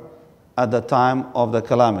firm at the time of the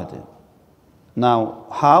calamity. Now,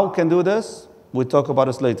 how can do this? We'll talk about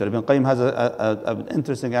this later. Ibn Qayyim has an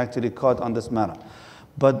interesting actually quote on this matter.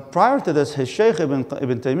 But prior to this, his Shaykh Ibn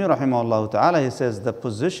Taymiyyah rahimahullah ta'ala, he says the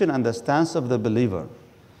position and the stance of the believer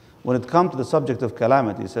when it comes to the subject of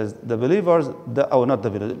calamity, he says the believers, not the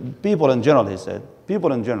believers, people in general, he said,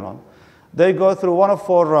 people in general, they go through one of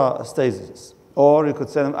four stages, or you could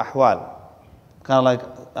say them ahwal, kind of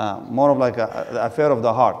like more of like the affair of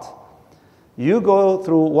the heart. You go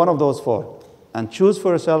through one of those four and choose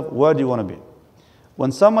for yourself where do you want to be.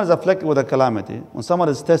 When someone is afflicted with a calamity, when someone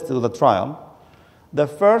is tested with a trial, the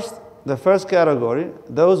first category,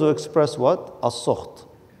 those who express what? As-sukht.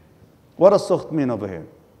 What does sukht mean over here?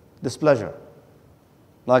 Displeasure.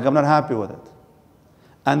 Like, I'm not happy with it.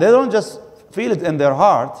 And they don't just feel it in their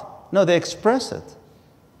heart. No, they express it.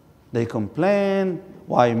 They complain,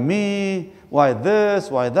 why me? Why this?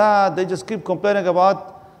 Why that? They just keep complaining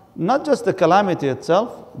about not just the calamity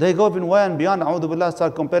itself. They go even way and beyond. A'udhu billah,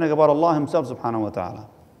 start complaining about Allah Himself subhanahu wa ta'ala.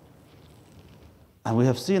 And we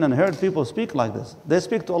have seen and heard people speak like this. They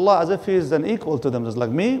speak to Allah as if He is an equal to them. It's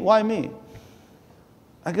like, me? Why me?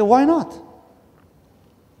 I go, why not?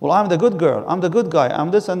 Well, I'm the good girl. I'm the good guy.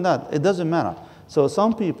 I'm this and that. It doesn't matter. So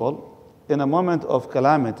some people, in a moment of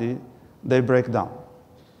calamity, they break down.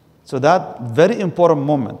 So that very important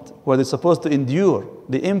moment where they're supposed to endure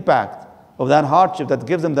the impact of that hardship that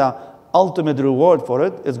gives them the ultimate reward for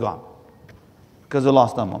it is gone. Because they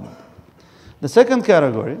lost that moment. The second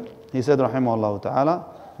category, he said, rahimahullah ta'ala,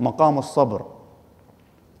 maqam al-sabr,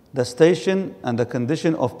 the station and the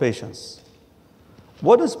condition of patience.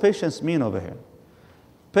 What does patience mean over here?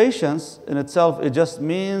 Patience in itself, it just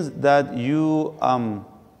means that you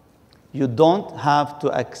don't have to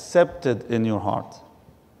accept it in your heart.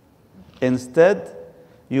 Instead,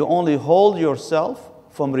 you only hold yourself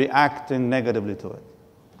from reacting negatively to it.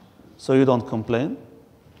 So you don't complain,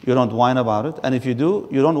 you don't whine about it, and if you do,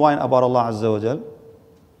 you don't whine about Allah Azza wa Jal.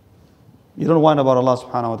 You don't whine about Allah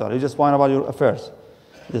subhanahu wa ta'ala. You just whine about your affairs.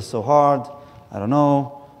 This is so hard, I don't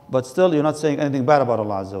know. But still, you're not saying anything bad about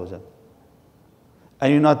Allah Azza wa Jal.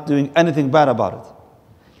 And you're not doing anything bad about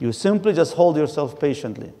it. You simply just hold yourself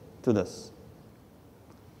patiently to this.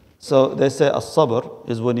 So they say as-sabr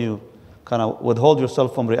is when you kind of withhold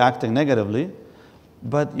yourself from reacting negatively,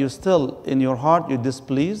 but you still, in your heart, you're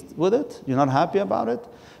displeased with it. You're not happy about it.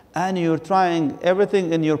 And you're trying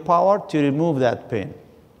everything in your power to remove that pain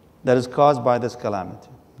that is caused by this calamity.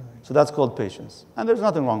 So that's called patience. And there's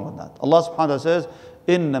nothing wrong with that. Allah subhanahu wa ta'ala says,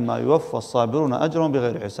 إِنَّمَا يُوَفَّى الصَّابِرُونَ أَجْرًا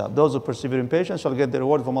بِغَيْرِ حِسَابٍ. Those who persevere in patience shall get the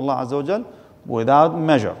reward from Allah Azza wa Jal without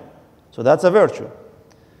measure. So that's a virtue.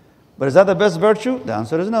 But is that the best virtue? The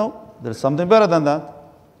answer is no. There's something better than that.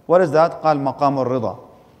 What is that? قال مقام الرضا.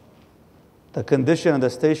 The condition and the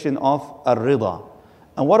station of الرضا.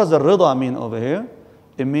 And what does الرضا mean over here?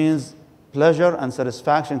 It means pleasure and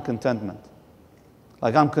satisfaction, contentment.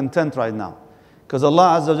 Like, I'm content right now. Because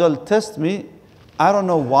Allah Azza wa Jal tests me. I don't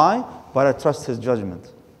know why, but I trust His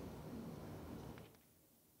judgment.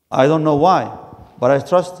 I don't know why, but I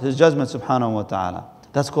trust His judgment subhanahu wa ta'ala.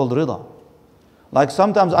 That's called rida. Like,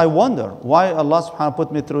 sometimes I wonder why Allah subhanahu wa ta'ala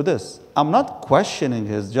put me through this. I'm not questioning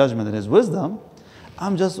His judgment and His wisdom.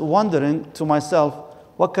 I'm just wondering to myself,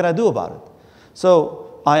 what can I do about it?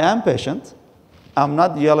 So I am patient. I'm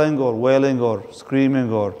not yelling or wailing or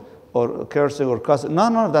screaming or cursing or cussing.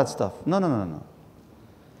 None of that stuff. No.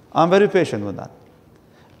 I'm very patient with that.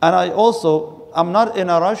 And I'm not in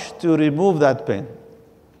a rush to remove that pain.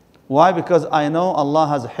 Why? Because I know Allah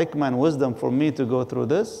has hikmah and wisdom for me to go through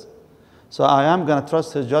this. So I am going to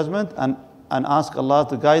trust His judgment and ask Allah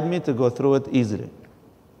to guide me to go through it easily.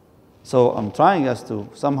 So I'm trying as to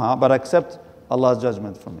somehow, but accept Allah's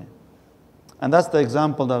judgment for me. And that's the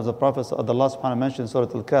example that the Prophet, Allah subhanahu wa ta'ala mentioned in Surah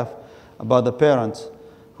Al-Kahf about the parents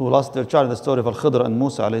who lost their child, the story of Al-Khidr and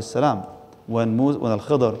Musa alayhi salam. When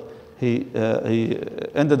Al-Khidr, he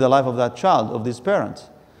ended the life of that child, of these parents.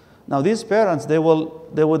 Now these parents, they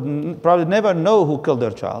would probably never know who killed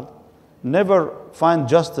their child, never find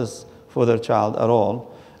justice for their child at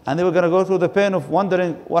all. And they were going to go through the pain of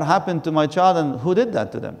wondering what happened to my child and who did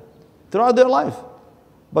that to them throughout their life.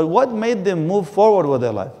 But what made them move forward with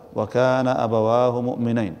their life? وَكَانَ أَبَوَاهُ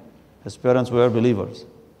مُؤْمِنَيْنِ. His parents were believers.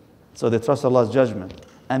 So they trust Allah's judgment.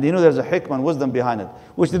 And they knew there's a hikmah and wisdom behind it,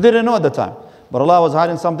 which they didn't know at the time. But Allah was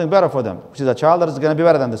hiding something better for them, which is a child that is going to be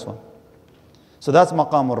better than this one. So that's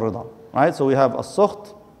maqam al-rida, right? So we have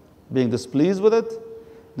as-sukht, being displeased with it,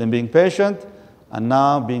 then being patient, and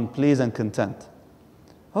now being pleased and content.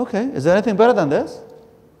 Okay, is there anything better than this?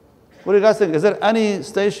 What do you guys think? Is there any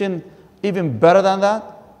station even better than that?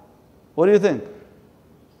 What do you think?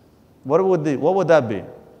 What would that be?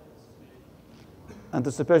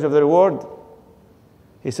 Anticipation of the reward?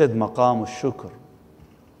 He said, maqam al-shukr,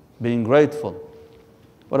 being grateful.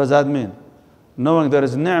 What does that mean? Knowing there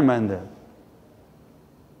is ni'mah in there.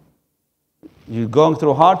 You're going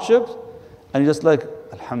through hardships, and you're just like,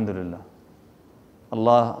 alhamdulillah.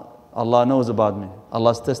 Allah knows about me.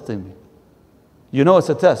 Allah's testing me. You know it's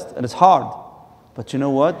a test, and it's hard. But you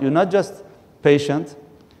know what? You're not just patient.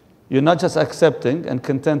 You're not just accepting and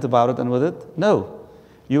content about it and with it. No.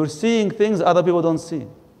 You're seeing things other people don't see.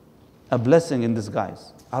 A blessing in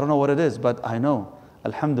disguise. I don't know what it is, but I know.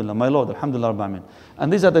 Alhamdulillah, my Lord, Alhamdulillah, Rabbil Alameen.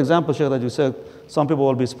 And these are the examples, Shaykh, that you said. Some people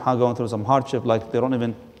will be going through some hardship, like they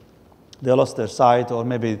lost their sight, or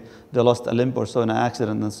maybe they lost a limb or so in an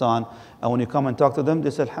accident and so on. And when you come and talk to them, they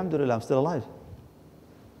say, Alhamdulillah, I'm still alive.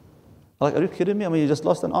 Like, are you kidding me? I mean, you just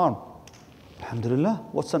lost an arm. Alhamdulillah,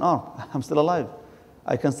 what's an arm? I'm still alive.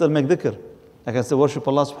 I can still make dhikr. I can still worship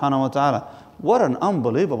Allah subhanahu wa ta'ala. What an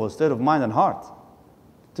unbelievable state of mind and heart.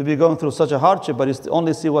 To be going through such a hardship, but you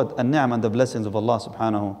only see what? An-ni'am and the blessings of Allah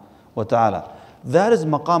subhanahu wa ta'ala. That is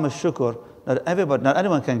maqam al-shukr. Not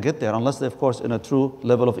anyone can get there unless they, of course, in a true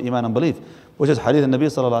level of iman and belief, which is hadith al-Nabi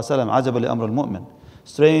sallallahu alayhi wa sallam, ajab li amr al-mu'min.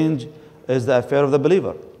 Strange is the affair of the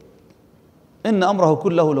believer. Inna amrahu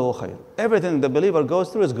kullahu lahu khayr. Everything the believer goes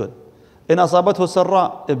through is good. In asabathu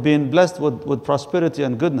sarra, if being blessed with prosperity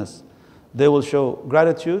and goodness, they will show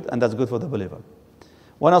gratitude, and that's good for the believer.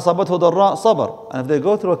 When asabathu darra, sabr. And if they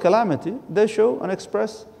go through a calamity, they show and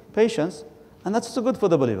express patience, and that's also good for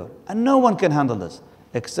the believer. And no one can handle this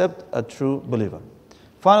except a true believer.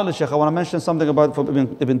 Finally, Shaykh, I want to mention something about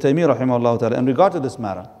Ibn Taymiyyah rahimahullah ta'ala in regard to this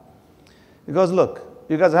matter. Because look,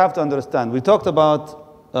 you guys have to understand, we talked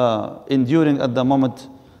about enduring at the moment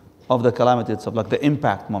of the calamity itself, like the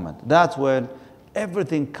impact moment. That's when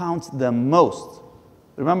everything counts the most.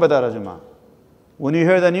 Remember that, Ajma. When you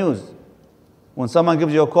hear the news, when someone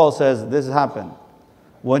gives you a call, says, this happened.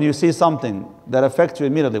 When you see something that affects you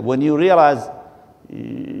immediately, when you realize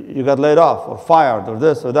you got laid off or fired or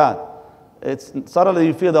this or that, suddenly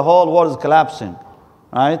you feel the whole world is collapsing,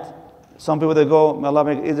 right? Some people, they go, may Allah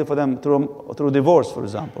make it easy for them through divorce, for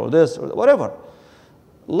example, or this or whatever.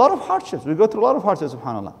 A lot of hardships. We go through a lot of hardships,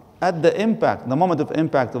 subhanAllah. At the impact, the moment of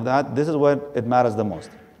impact of that, this is where it matters the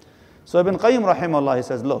most. So Ibn Qayyim rahimahullah, he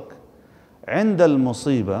says, look, عند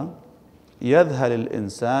المصيبة يذهل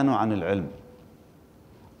الإنسان عن العلم.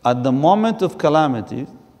 At the moment of calamity,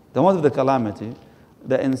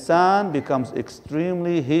 the insan becomes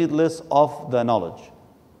extremely heedless of the knowledge.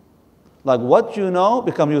 Like what you know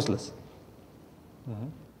become useless. Mm-hmm.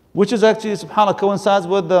 Which is actually, subhanAllah, coincides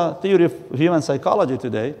with the theory of human psychology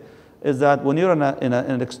today, is that when you're in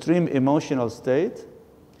an extreme emotional state,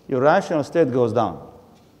 your rational state goes down.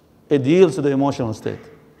 It yields to the emotional state.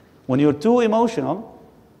 When you're too emotional,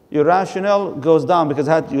 your rationale goes down because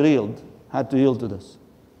it had to yield to this.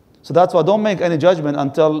 So that's why don't make any judgment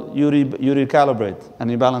until you recalibrate and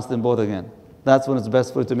you balance them both again. That's when it's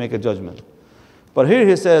best for you to make a judgment. But here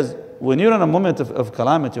he says, when you're in a moment of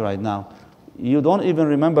calamity right now, you don't even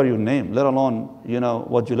remember your name, let alone,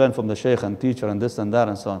 what you learned from the sheikh and teacher and this and that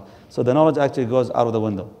and so on. So the knowledge actually goes out of the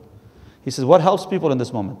window. He says, what helps people in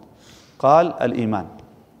this moment? قال al-iman.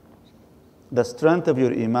 The strength of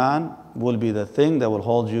your iman will be the thing that will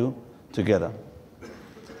hold you together.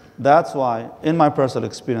 That's why, in my personal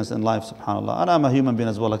experience in life, subhanAllah, and I'm a human being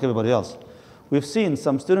as well, like everybody else, we've seen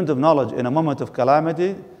some students of knowledge in a moment of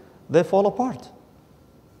calamity, they fall apart.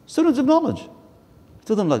 Students of knowledge.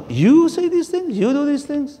 To them like, you say these things, you do these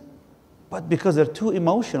things. But because they're too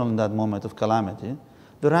emotional in that moment of calamity,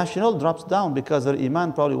 the rationale drops down because their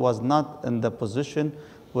iman probably was not in the position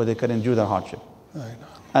where they can endure their hardship.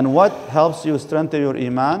 And what helps you strengthen your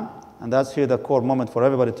iman, and that's here the core moment for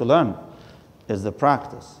everybody to learn, is the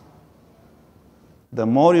practice. The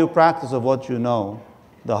more you practice of what you know,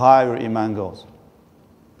 the higher your iman goes.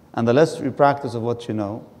 And the less you practice of what you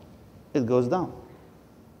know, it goes down.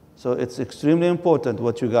 So it's extremely important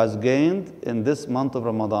what you guys gained in this month of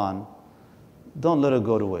Ramadan. Don't let it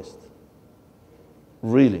go to waste.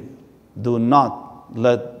 Really, do not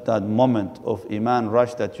let that moment of iman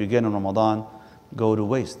rush that you gain in Ramadan go to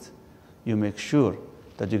waste. You make sure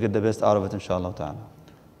that you get the best out of it, inshallah ta'ala.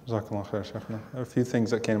 Jazakallah khair, Shaykhna. A few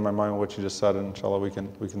things that came to my mind with what you just said, and inshallah we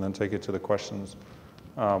can then take it to the questions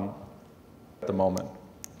at the moment.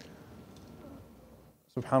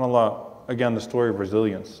 SubhanAllah, again, the story of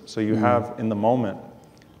resilience. So you have in the moment,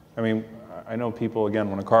 I mean, I know people, again,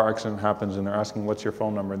 when a car accident happens and they're asking what's your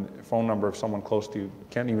phone number, and the phone number of someone close to you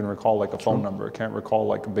can't even recall like a phone number, can't recall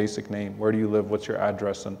like a basic name, where do you live, what's your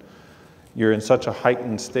address, and you're in such a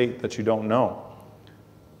heightened state that you don't know.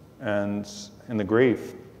 And in the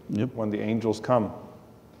grave, when the angels come,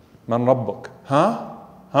 Man Rabbuk, huh?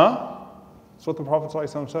 Huh? That's what the Prophet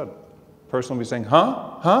ﷺ said. The person will be saying,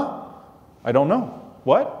 huh? Huh? I don't know.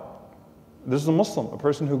 What? This is a Muslim, a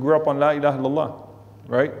person who grew up on La ilaha illallah,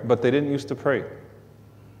 right? But they didn't used to pray.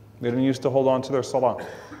 They didn't used to hold on to their salah.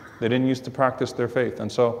 They didn't used to practice their faith.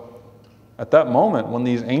 And so at that moment, when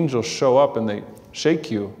these angels show up and they shake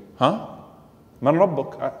you, huh? Man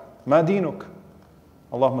Rabbuk, ma dinuk.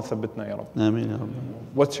 Allahumma thabbitna ya Rabb. Ameen ya Rabbi.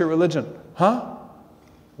 What's your religion? Huh?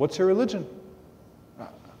 What's your religion?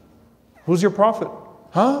 Who's your prophet?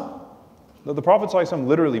 Huh? The Prophet ﷺ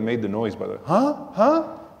literally made the noise by the way. Huh?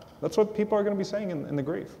 Huh? That's what people are going to be saying in the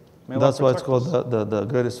grave. That's why it's called the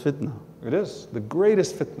greatest fitna. It is the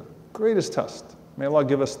greatest fitna, greatest test. May Allah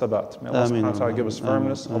give us thabat. May Allah subhanahu wa ta'ala give us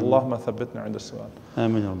firmness. Allahumma thabbitna inda su'al.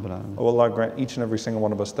 Ameen ya Rabbil Alameen. Oh Allah grant each and every single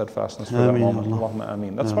one of us steadfastness for that moment. Allahumma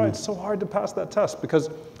ameen. That's why it's so hard to pass that test, because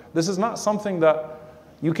this is not something that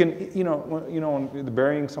you can, when you're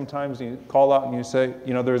burying, sometimes you call out and you say,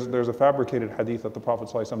 there's a fabricated hadith that the Prophet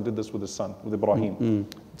ﷺ did this with his son, with Ibrahim.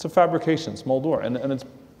 It's a fabrication, small door, and it's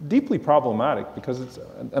deeply problematic because it's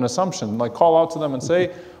an assumption. Like, call out to them and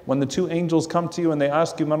say, when the two angels come to you and they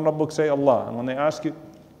ask you, Man Rabbuk, say Allah. And when they ask you,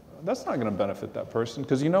 that's not going to benefit that person,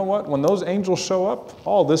 because you know what? When those angels show up,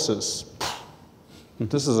 all this is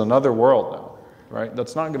another world now, right?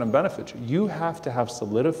 That's not going to benefit you. You have to have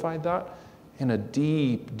solidified that in a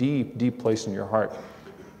deep, deep, deep place in your heart.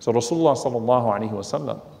 So Rasulullah sallallahu alaihi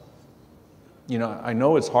wasallam, I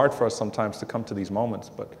know it's hard for us sometimes to come to these moments,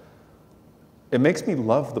 but it makes me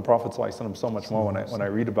love the Prophet sallallahu alaihi wasallam so much more when I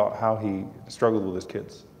read about how he struggled with his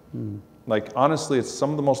kids. Like, honestly, it's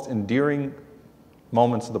some of the most endearing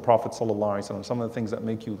moments of the Prophet sallallahu alaihi wasallam. Some of the things that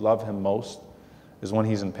make you love him most is when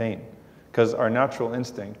he's in pain. Because our natural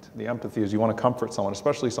instinct, the empathy, is you want to comfort someone,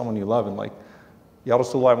 especially someone you love, and like, Ya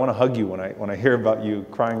Rasulullah, I want to hug you when I hear about you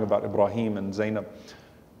crying about Ibrahim and Zainab.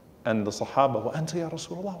 And the Sahaba, wa anta ya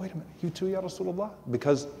Rasulullah, wait a minute, you too, Ya Rasulullah?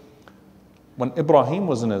 Because when Ibrahim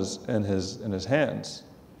was in his hands,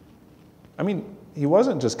 I mean, he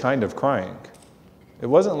wasn't just kind of crying. It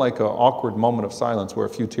wasn't like an awkward moment of silence where a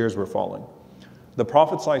few tears were falling. The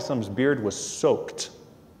Prophet ﷺ's beard was soaked.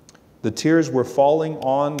 The tears were falling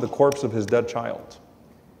on the corpse of his dead child.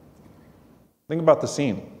 Think about the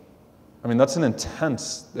scene. I mean, that's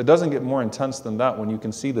it doesn't get more intense than that when you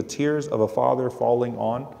can see the tears of a father falling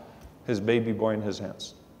on his baby boy in his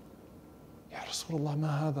hands. Ya Rasulullah, ma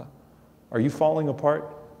hada? Are you falling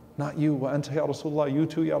apart? Not you. Wa anta ya Rasulullah, you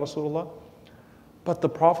too, Ya Rasulullah. But the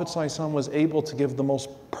Prophet ﷺ was able to give the most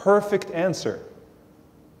perfect answer.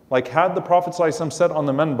 Like, had the Prophet ﷺ said on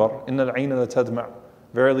the minbar, Inna al-ayna la tadma',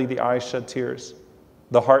 verily the eyes shed tears,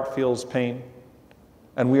 the heart feels pain,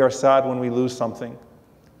 and we are sad when we lose something,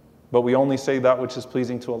 but we only say that which is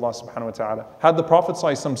pleasing to Allah subhanahu wa ta'ala. Had the Prophet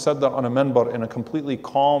ﷺ said that on a minbar in a completely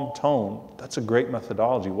calm tone, that's a great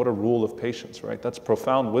methodology. What a rule of patience, right? That's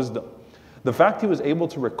profound wisdom. The fact he was able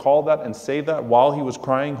to recall that and say that while he was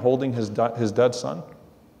crying, holding his dead son,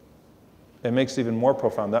 it makes it even more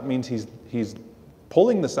profound. That means he's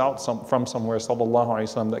pulling this out from somewhere, sallallahu alaihi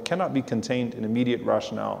wasallam, that cannot be contained in immediate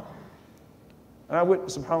rationale. And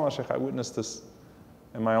subhanAllah, Shaykh, I witnessed this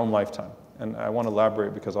in my own lifetime. And I want to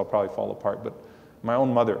elaborate because I'll probably fall apart. But my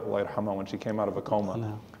own mother, Allah yarhamha, when she came out of a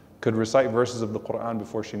coma, could recite verses of the Quran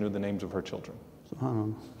before she knew the names of her children.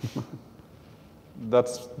 SubhanAllah.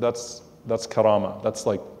 That's karama. That's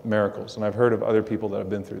like miracles. And I've heard of other people that have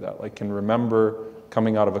been through that, like can remember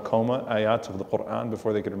coming out of a coma, ayat of the Quran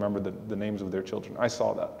before they could remember the names of their children. I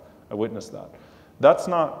saw that. I witnessed that. That's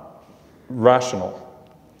not rational.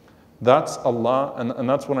 That's Allah, and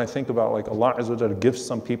that's when I think about, like, Allah Azza wa Jalla gives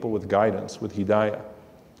some people with guidance, with hidayah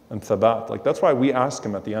and thabat. Like, that's why we ask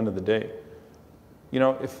Him at the end of the day.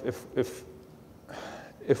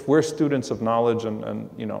 If we're students of knowledge and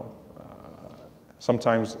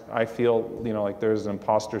sometimes I feel, like there's an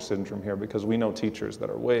imposter syndrome here because we know teachers that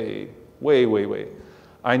are way.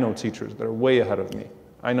 I know teachers that are way ahead of me.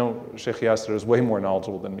 I know Sheikh Yasser is way more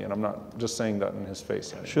knowledgeable than me, and I'm not just saying that in his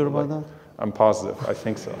face. Sure about that? I'm positive. I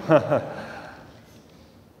think so.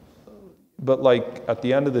 But like at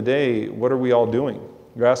the end of the day, what are we all doing?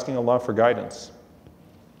 You're asking Allah for guidance.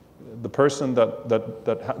 The person that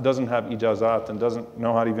doesn't have ijazat and doesn't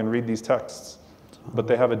know how to even read these texts, but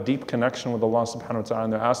they have a deep connection with Allah subhanahu wa ta'ala,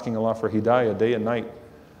 and they're asking Allah for hidayah day and night.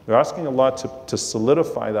 They're asking Allah to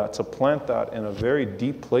solidify that, to plant that in a very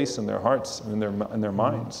deep place in their hearts and in their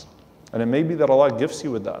minds. And it may be that Allah gifts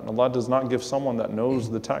you with that, and Allah does not give someone that knows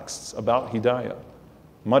the texts about hidayah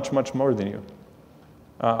much, much more than you.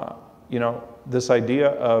 You know, this idea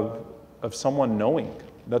of someone knowing,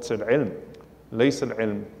 that's al-ilm. لَيْسَ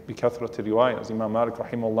الْعِلْمِ بِكَثْرَةِ الرِّوَايَةِ. As Imam Malik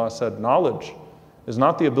rahimahullah said, knowledge is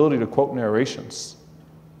not the ability to quote narrations.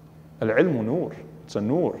 Al-ilmu nur. It's a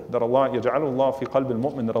nur that Allah, يَجْعَلُ اللَّهُ فِي قَلْبِ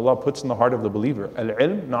الْمُؤْمِنِ, that Allah puts in the heart of the believer.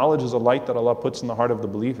 Al-ilm, knowledge is a light that Allah puts in the heart of the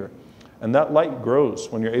believer. And that light grows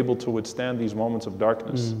when you're able to withstand these moments of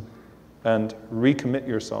darkness and recommit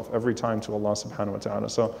yourself every time to Allah subhanahu wa ta'ala.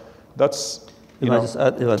 So that's, If I just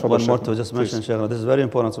add one more to just mention, Shaykh, this is very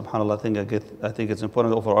important, subhanAllah. I think it's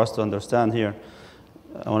important for us to understand here.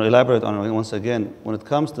 I want to elaborate on it once again. When it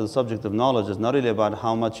comes to the subject of knowledge, it's not really about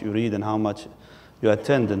how much you read and how much you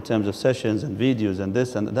attend in terms of sessions and videos and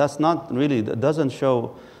this, and that's not really, that doesn't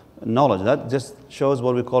show knowledge. That just shows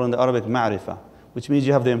what we call in the Arabic ma'rifah, which means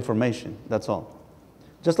you have the information, that's all.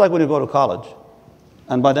 Just like when you go to college,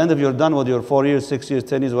 and by the end of you're done with your 4 years, 6 years,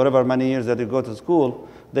 10 years, whatever many years that you go to school,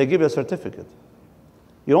 they give you a certificate.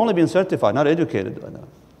 You're only being certified, not educated.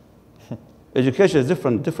 Education is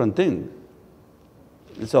different thing.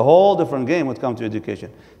 It's a whole different game when it comes to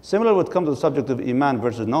education. Similar when it comes to the subject of iman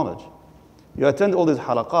versus knowledge. You attend all these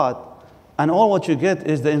halaqat, and all what you get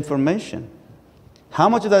is the information. How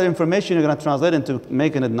much of that information you're going to translate into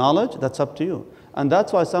making it knowledge, that's up to you. And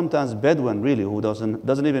that's why sometimes Bedouin, really, who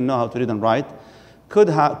doesn't even know how to read and write, could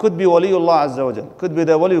be waliullah azza wa jal, could be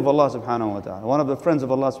the wali of Allah subhanahu wa ta'ala, one of the friends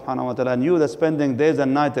of Allah subhanahu wa ta'ala, and you that spending days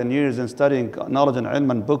and nights and years in studying knowledge and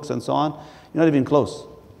ilm and books and so on, you're not even close.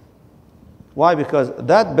 Why? Because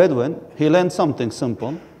that Bedouin, he learned something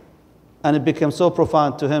simple, and it became so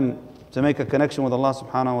profound to him to make a connection with Allah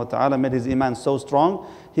subhanahu wa ta'ala, made his iman so strong,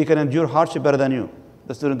 he can endure hardship better than you,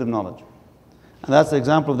 the student of knowledge. And that's the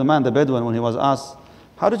example of the man, the Bedouin, when he was asked,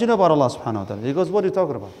 how did you know about Allah subhanahu wa ta'ala? He goes, what are you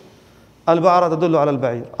talking about? Al-ba'ara tadullu ala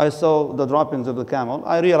al-ba'ir. I saw the droppings of the camel.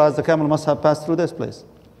 I realized the camel must have passed through this place.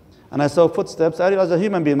 And I saw footsteps. I realized a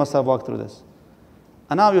human being must have walked through this.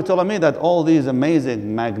 And now you're telling me that all these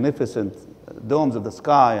amazing, magnificent domes of the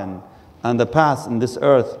sky and the paths in this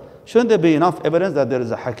earth, shouldn't there be enough evidence that there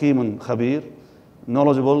is a hakimun khabir,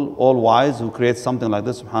 knowledgeable, all-wise, who creates something like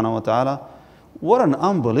this, subhanahu wa ta'ala? What an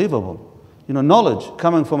unbelievable, knowledge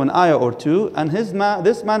coming from an ayah or two, and this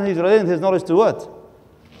man, he's relating his knowledge to what?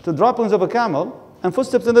 To droppings of a camel and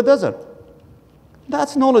footsteps in the desert.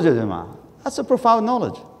 That's knowledge, Jama'ah. That's a profound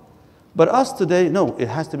knowledge. But us today, no, it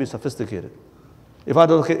has to be sophisticated. If I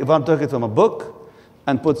take it from a book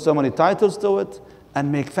and put so many titles to it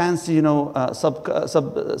and make fancy,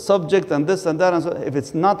 subject and this and that, and so, if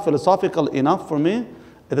it's not philosophical enough for me,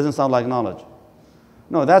 it doesn't sound like knowledge.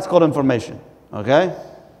 No, that's called information, okay?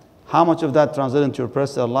 How much of that translates into your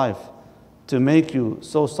personal life to make you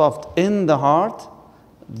so soft in the heart?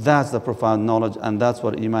 That's the profound knowledge, and that's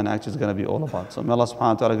what Iman actually is going to be all about. So may Allah subhanahu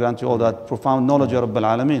wa ta'ala grant you all that profound knowledge, Ya Rabbil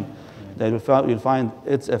Alameen, that you'll find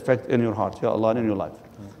its effect in your heart, Ya Allah, in your life.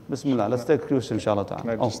 Bismillah, let's take a question, inshallah ta'ala.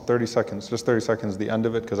 Can I just 30 seconds, the end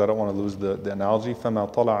of it, because I don't want to lose the analogy.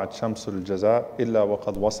 فَمَا طَلَعَتْ شَمْسُ الْجَزَاءِ إِلَّا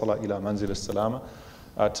وَقَدْ وَصَلَ إِلَى مَنْزِلِ السَّلَامَةِ.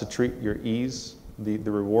 To treat your ease, the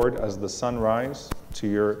reward, as the sunrise to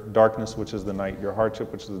your darkness, which is the night, your hardship,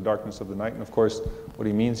 which is the darkness of the night. And of course, what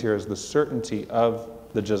he means here is the certainty of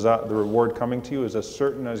the jaza, the reward coming to you, is as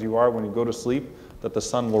certain as you are when you go to sleep that the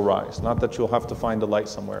sun will rise. Not that you'll have to find a light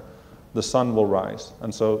somewhere. The sun will rise.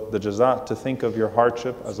 And so the jaza, to think of your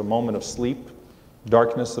hardship as a moment of sleep,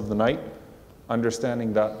 darkness of the night,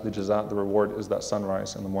 understanding that the jaza, the reward, is that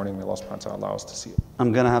sunrise in the morning. May Allah subhanahu wa ta'ala allow us to see it.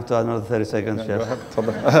 I'm going to have to add another 30 seconds, Yeah, Sheikh. go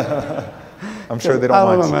ahead. I'm sure they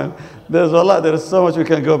don't mind. Man. There's a lot, there is so much we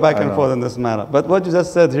can go back and forth in this matter. But what you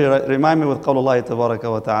just said here, remind me with qawlullahi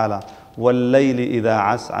tabaraka wa ta'ala, وَاللَّيْلِ إِذَا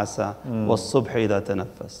عَسْعَسَ وَالصُّبْحِ إِذَا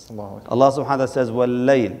تَنَفَّسَ. Allah subhanahu wa ta'ala says,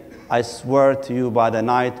 وَاللَّيْلِ, I swear to you by the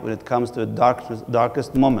night when it comes to the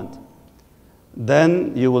darkest moment.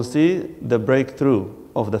 Then you will see the breakthrough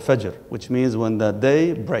of the Fajr, which means when the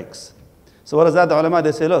day breaks. So what is that? The ulama,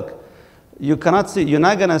 they say, look, you're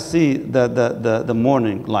not going to see the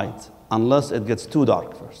morning light unless it gets too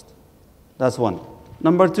dark first. That's one.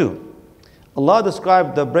 Number two, Allah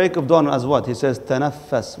described the break of dawn as what? He says,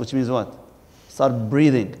 tanaffas, which means what? Start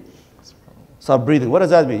breathing. Start breathing. What does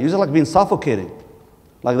that mean? It's like being suffocating.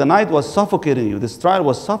 Like the night was suffocating you. This trial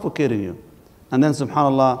was suffocating you. And then,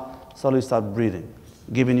 subhanAllah, slowly start breathing,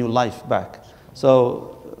 giving you life back.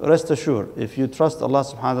 So rest assured, if you trust Allah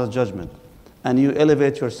subhanahu wa ta'ala's judgment and you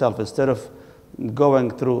elevate yourself instead of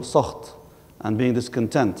going through sakht and being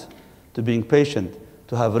discontent, to being patient,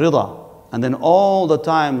 to have rida, and then all the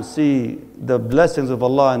time see the blessings of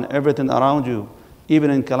Allah in everything around you, even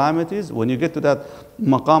in calamities, when you get to that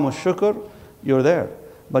maqam of shukr, you're there.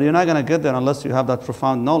 But you're not going to get there unless you have that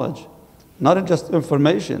profound knowledge. Not just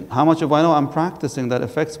information. How much of I know I'm practicing that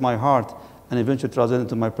affects my heart and eventually translates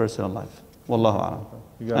into my personal life. Wallahu a'lam.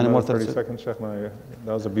 You got another 30 seconds, Sheikh? No,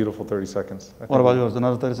 that was a beautiful 30 seconds. What about yours?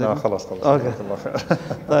 Another 30 seconds? No, khalas.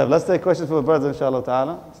 Okay. Let's take questions from the brothers, inshallah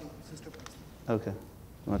ta'ala. Okay.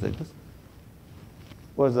 You want to take this?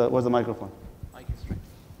 Where's the microphone?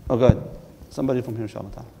 Oh, go ahead. Somebody from here,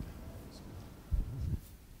 inshallah ta'ala.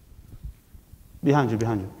 Behind you.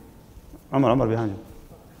 Umar, behind you.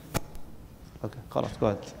 Okay, khalas, go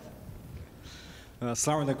ahead.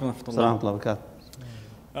 Assalamu alaikum wa rahmatullah. Assalamu alaikum wa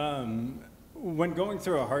barakatuh. When going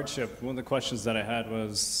through a hardship, one of the questions that I had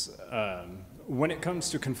was, when it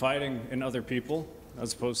comes to confiding in other people,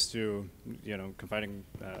 as opposed to, confiding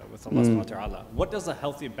with Allah subhanahu wa ta'ala, what does a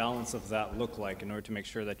healthy balance of that look like in order to make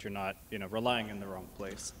sure that you're not, relying in the wrong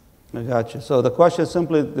place? I got you. So the question is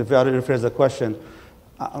simply, if I rephrase the question,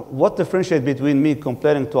 what differentiates between me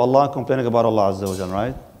complaining to Allah and complaining about Allah Azza wa Jal,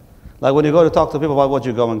 right? Like when you go to talk to people about what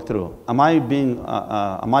you're going through, am I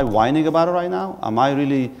whining about it right now? Am I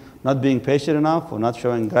really not being patient enough or not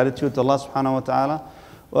showing gratitude to Allah subhanahu wa ta'ala?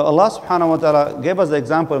 Well, Allah subhanahu wa ta'ala gave us the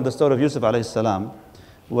example of the story of Yusuf alayhi salam.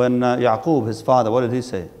 When Yaqub, his father, what did he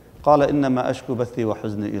say? قَالَ إِنَّمَا أَشْكُ بَثِّي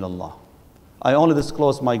وَحُزْنِي إِلَى اللَّهِ. I only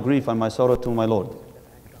disclose my grief and my sorrow to my Lord.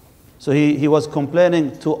 So he was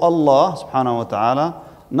complaining to Allah subhanahu wa ta'ala,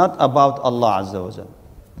 not about Allah Azza wa Jal.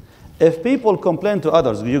 If people complain to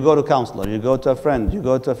others, you go to a counselor, you go to a friend, you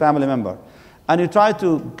go to a family member, and you try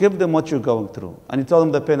to give them what you're going through, and you tell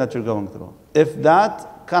them the pain that you're going through. If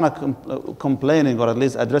that kind of complaining, or at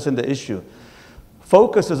least addressing the issue,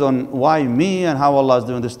 focuses on why me and how Allah is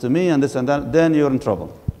doing this to me and this and that, then you're in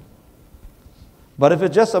trouble. But if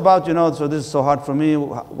it's just about, so this is so hard for me,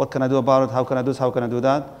 what can I do about it, how can I do this, how can I do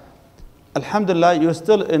that? Alhamdulillah, you're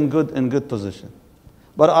still in good position.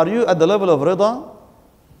 But are you at the level of rida,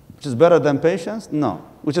 which is better than patience? No.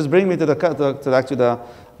 Which is bring me to the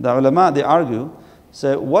ulama, they argue,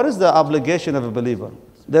 say, what is the obligation of a believer?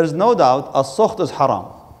 There is no doubt, as-sukht is haram.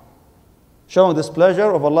 Showing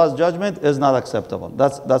displeasure of Allah's judgment is not acceptable.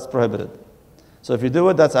 That's prohibited. So if you do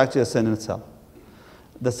it, that's actually a sin in itself.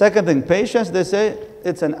 The second thing, patience, they say,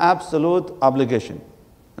 it's an absolute obligation.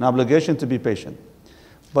 An obligation to be patient.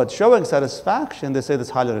 But showing satisfaction, they say that's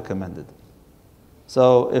highly recommended.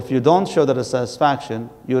 So if you don't show that satisfaction,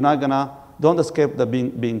 don't escape the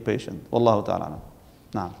being patient. Wallahu ta'ala.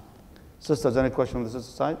 Now, sisters, any question from the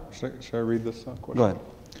sister side? Should I read this question? Go ahead.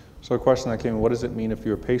 So a question that came in, what does it mean if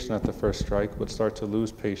you're patient at the first strike but start to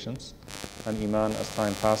lose patience and iman as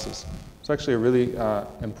time passes? It's actually a really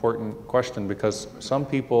important question, because some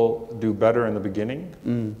people do better in the beginning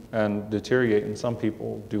and deteriorate, and some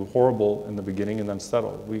people do horrible in the beginning and then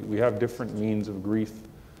settle. We have different means of grief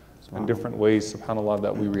and different ways, subhanAllah,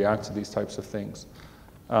 that we react to these types of things.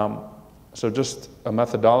 So just a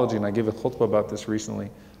methodology, and I gave a khutbah about this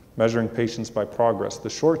recently, measuring patience by progress.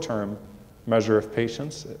 The short-term measure of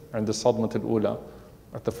patience, and the sadmat al-ula,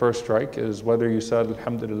 at the first strike, is whether you said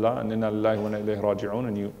alhamdulillah and inna lillahi wa inna ilayhi raji'un,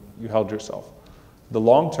 and you held yourself. The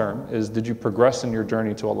long term is, did you progress in your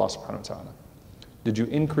journey to Allah subhanahu wa ta'ala? Did you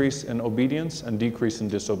increase in obedience and decrease in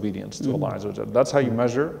disobedience to Allah Azza wa Jalla? That's how you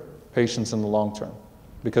measure patience in the long term.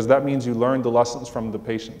 Because that means you learned the lessons from the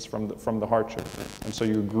patience, from the hardship. And so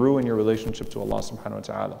you grew in your relationship to Allah subhanahu wa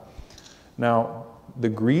ta'ala. Now, the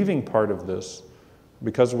grieving part of this,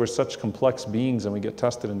 because we're such complex beings and we get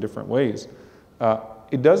tested in different ways,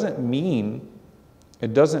 it doesn't mean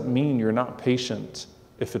you're not patient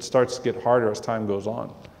if it starts to get harder as time goes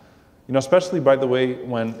on. Especially, by the way,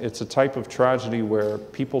 when it's a type of tragedy where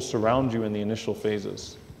people surround you in the initial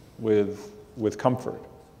phases with comfort.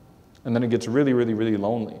 And then it gets really, really, really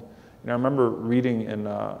lonely. I remember reading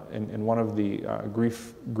in one of the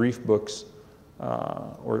grief books,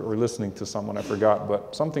 or listening to someone, I forgot,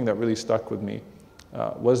 but something that really stuck with me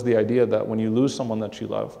was the idea that when you lose someone that you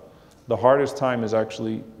love, the hardest time is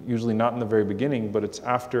actually usually not in the very beginning, but it's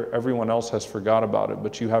after everyone else has forgot about it,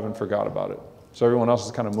 but you haven't forgot about it. So everyone else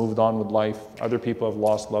has kind of moved on with life. Other people have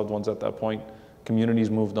lost loved ones at that point. Communities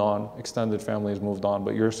moved on, extended families moved on,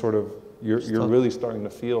 but you're really starting to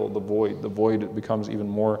feel the void. The void, it becomes even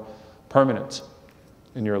more permanent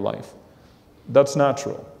in your life. That's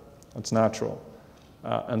natural. That's natural.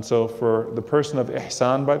 And so for the person of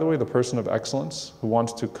ihsan, by the way, the person of excellence who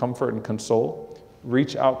wants to comfort and console,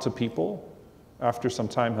 reach out to people after some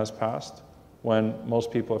time has passed, when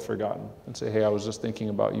most people have forgotten, and say, hey, I was just thinking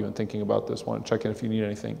about you and thinking about this, want to check in if you need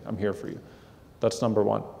anything, I'm here for you. That's number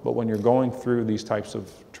one. But when you're going through these types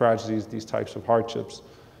of tragedies, these types of hardships,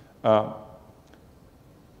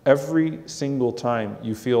 every single time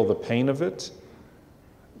you feel the pain of it,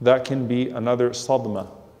 that can be another sadma.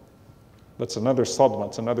 That's another sadma,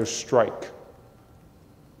 it's another strike.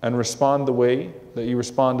 And respond the way that you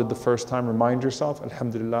responded the first time. Remind yourself,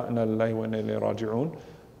 Alhamdulillah, inna lillahi wa inna ilayhi raji'un,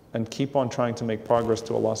 and keep on trying to make progress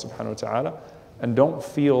to Allah subhanahu wa ta'ala. And don't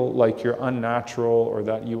feel like you're unnatural or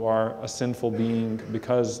that you are a sinful being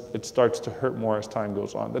because it starts to hurt more as time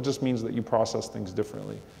goes on. That just means that you process things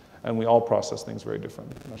differently. And we all process things very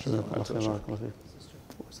differently.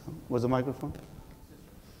 Was the microphone?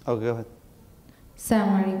 Oh, go ahead.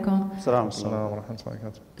 Assalamu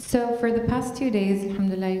alaikum. So for the past 2 days,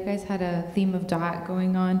 alhamdulillah, you guys had a theme of dua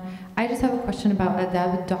going on. I just have a question about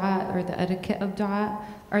adab al-dua, or the etiquette of dua.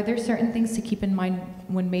 Are there certain things to keep in mind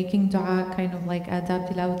when making dua, kind of like adab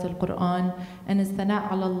tilawat al-Quran, and is thana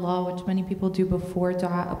ala Allah, which many people do before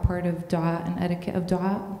dua, a part of dua and etiquette of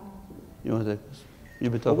dua? You want to take this?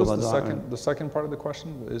 You've been talking about the dua, second, right? the second part of the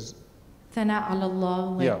question is? Thana ala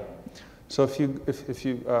Allah. Like, yeah. So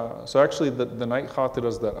so actually the night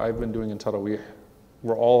khatiras that I've been doing in Taraweeh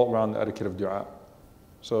were all around the etiquette of dua.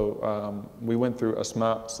 So we went through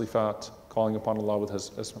asma, sifat, calling upon Allah with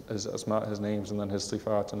his asma, his names, and then his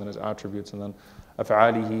sifat, and then his attributes, and then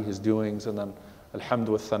af'alihi, his doings, and then alhamd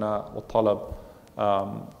wa thana wa talab,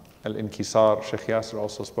 al-inkisar. Sheikh Yasser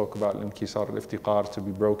also spoke about al-inkisar, al-iftiqar, to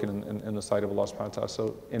be broken in the sight of Allah subhanahu wa ta'ala.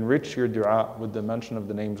 So enrich your dua with the mention of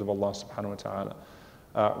the names of Allah subhanahu wa ta'ala.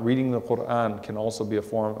 Reading the Quran can also be a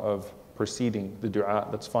form of preceding the dua.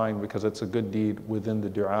 That's fine because it's a good deed within the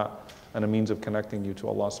dua and a means of connecting you to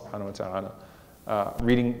Allah subhanahu wa ta'ala.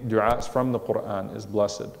 Reading du'as from the Quran is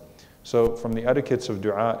blessed. So from the etiquettes of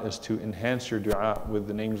dua is to enhance your dua with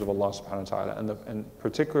the names of Allah subhanahu wa ta'ala, and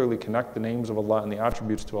particularly connect the names of Allah and the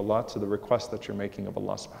attributes to Allah to the request that you're making of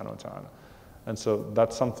Allah subhanahu wa ta'ala. And so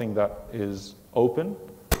that's something that is open.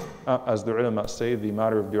 As the ulama say, the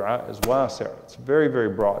matter of dua is wasi'. It's very, very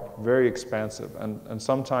broad, very expansive. And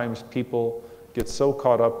sometimes people get so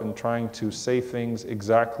caught up in trying to say things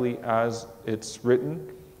exactly as it's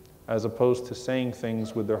written, as opposed to saying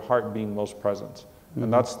things with their heart being most present.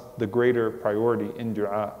 And that's the greater priority in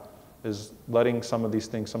dua, is letting some of these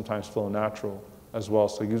things sometimes flow natural as well.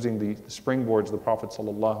 So using the springboards the Prophet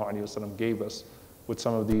ﷺ gave us with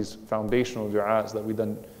some of these foundational du'as that we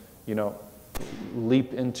then,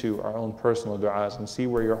 leap into our own personal du'as and see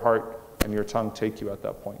where your heart and your tongue take you at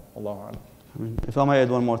that point. Allahu A'lam. If I may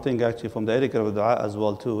add one more thing actually from the etiquette of dua as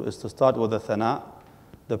well too, is to start with the thana,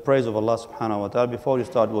 the praise of Allah subhanahu wa ta'ala, before you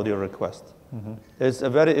start with your request. It's a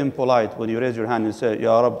very impolite when you raise your hand and say,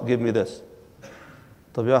 Ya Rab, give me this.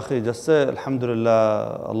 طب يا أخي, just say,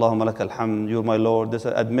 Alhamdulillah, Allahumma laka alhamd, you're my Lord. This,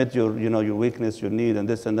 admit your weakness, your need, and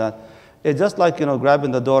this and that. It's just like,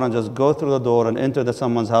 grabbing the door and just go through the door and enter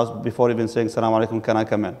someone's house before even saying, Assalamu alaikum, can I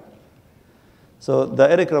come in? So the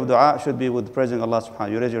etiquette of dua should be with praising Allah subhanahu wa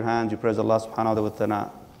ta'ala. You raise your hand, you praise Allah subhanahu wa ta'ala with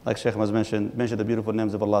thana. Like Shaykh has mentioned the beautiful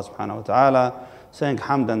names of Allah subhanahu wa ta'ala, saying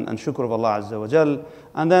hamd and shukr of Allah azza wa jal.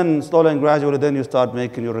 And then slowly and gradually, then you start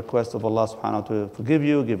making your request of Allah subhanahu wa ta'ala to forgive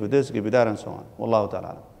you, give you this, give you that, and so on. Wallahu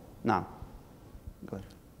ta'ala. Naam. Go ahead.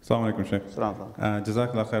 Assalamu alaikum, Shaykh. Assalamu alaikum.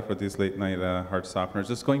 Jazakallah khair for these late night heart softeners.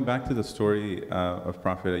 Just going back to the story of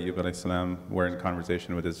Prophet Ayyub alayhi salam, where in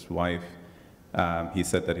conversation with his wife, he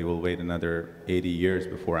said that he will wait another 80 years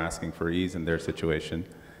before asking for ease in their situation.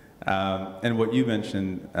 And what you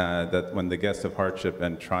mentioned, that when the guest of hardship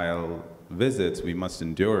and trial visits, we must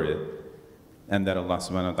endure it, and that Allah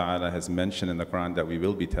subhanahu wa ta'ala has mentioned in the Quran that we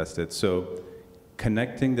will be tested. So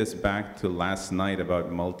connecting this back to last night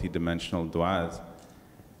about multi-dimensional du'as,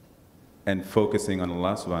 and focusing on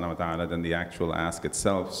Allah subhanahu wa ta'ala than the actual ask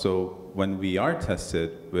itself. So when we are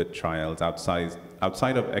tested with trials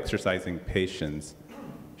outside of exercising patience,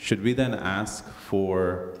 should we then ask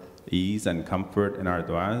for ease and comfort in our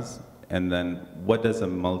du'as? And then what does a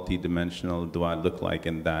multi-dimensional du'a look like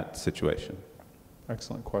in that situation?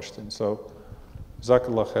 Excellent question. So,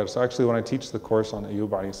 Jazakallah khair. So actually when I teach the course on Ayyub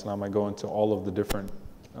alayhi salam, I go into all of the different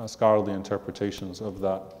scholarly interpretations of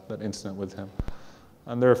that incident with him.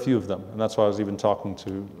 And there are a few of them, and that's why I was even talking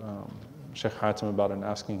to Sheikh Hatim about it and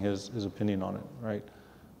asking his opinion on it, right?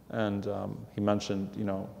 And he mentioned,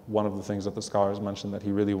 one of the things that the scholars mentioned, that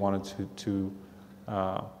he really wanted to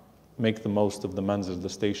make the most of the manzil, the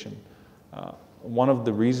station. One of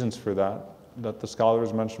the reasons for that the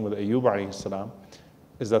scholars mentioned with Ayyub alayhi salam,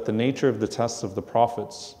 is that the nature of the tests of the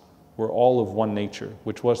prophets were all of one nature,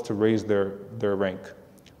 which was to raise their rank.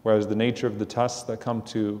 Whereas the nature of the tests that come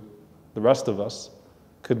to the rest of us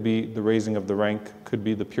could be the raising of the rank, could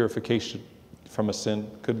be the purification from a sin,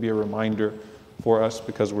 could be a reminder for us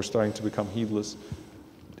because we're starting to become heedless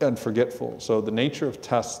and forgetful. So the nature of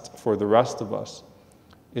test for the rest of us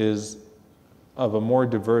is of a more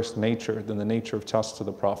diverse nature than the nature of test to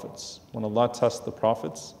the prophets. When Allah tests the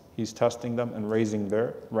prophets, He's testing them and raising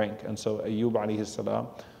their rank. And so Ayyub alayhi salam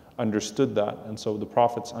understood that, and so the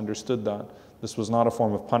prophets understood that. This was not a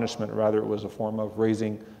form of punishment, rather it was a form of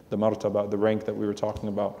raising the martaba, the rank that we were talking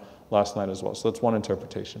about last night as well. So that's one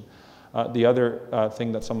interpretation. The other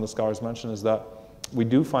thing that some of the scholars mention is that we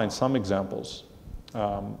do find some examples.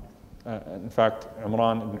 In fact,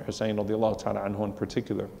 Imran ibn Hussein radiallahu ta'ala anhu in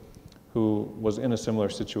particular, who was in a similar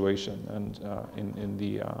situation, and in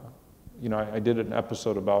the I did an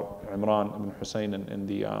episode about Imran ibn Hussein in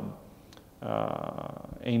the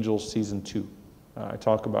Angels season 2. I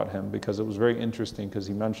talk about him because it was very interesting, because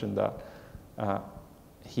he mentioned that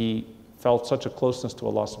he felt such a closeness to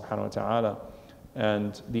Allah subhanahu wa ta'ala,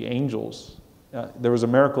 and the angels, there was a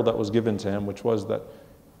miracle that was given to him, which was that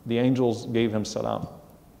the angels gave him salam,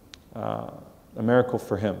 a miracle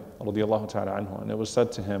for him, radiallahu ta'ala anhu, and it was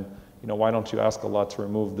said to him, why don't you ask Allah to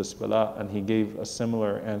remove this bala? And he gave a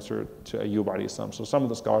similar answer to Ayyub alayhi salam. So some of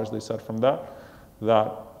the scholars, they said from that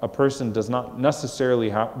a person does not necessarily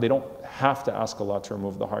they don't have to ask Allah to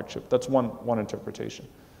remove the hardship. That's one interpretation.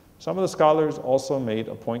 Some of the scholars also made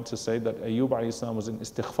a point to say that Ayyub alayhi salam was in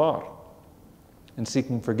istighfar, in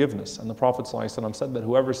seeking forgiveness. And the Prophet ﷺ said that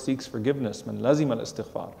whoever seeks forgiveness, man lazim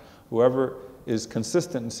al-istighfar, whoever is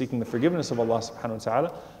consistent in seeking the forgiveness of Allah subhanahu wa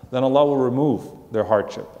ta'ala, then Allah will remove their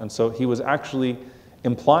hardship. And so he was actually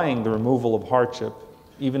implying the removal of hardship,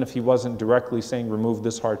 even if he wasn't directly saying remove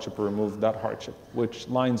this hardship or remove that hardship, which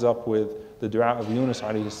lines up with the dua of Yunus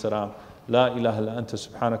alayhi salam, La ilaha illa anta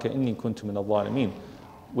subhanaka inni kuntu min al-zalimeen,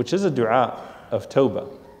 which is a dua of tawbah.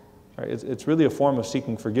 Right? It's really a form of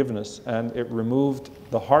seeking forgiveness, and it removed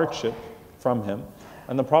the hardship from him.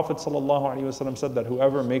 And the Prophet ﷺ said that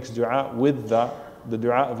whoever makes dua with the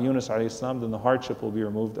dua of Yunus alayhi salam, then the hardship will be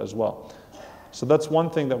removed as well. So that's one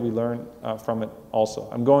thing that we learn from it also.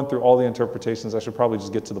 I'm going through all the interpretations. I should probably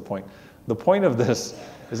just get to the point. The point of this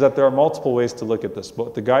is that there are multiple ways to look at this,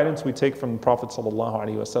 but the guidance we take from the Prophet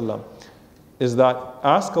ﷺ is that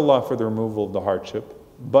ask Allah for the removal of the hardship,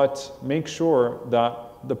 but make sure that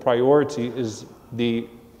the priority is the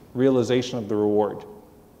realization of the reward,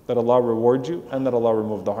 that Allah reward you and that Allah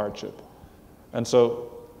remove the hardship. And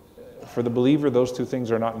so for the believer, those two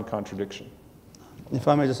things are not in contradiction. If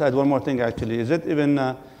I may just add one more thing, actually, is it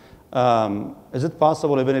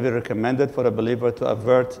possible, even if it's recommended for a believer to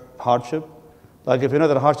avert hardship? Like if you know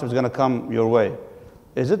that hardship is going to come your way,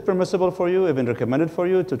 is it permissible for you, even recommended for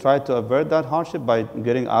you, to try to avert that hardship by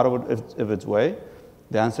getting out of it if its way?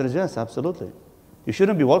 The answer is yes, absolutely. You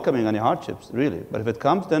shouldn't be welcoming any hardships, really. But if it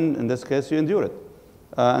comes, then in this case, you endure it.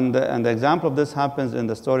 And the example of this happens in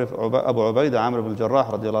the story of Abu Ubaidah, Amr ibn al-Jarrah,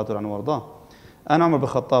 radiallahu anhu wardah, and Umar ibn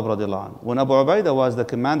Khattab, radiallahu anhu. When Abu Ubaidah was the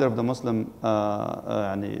commander of the Muslim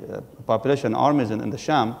population armies in the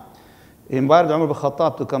Sham, he invited Umar ibn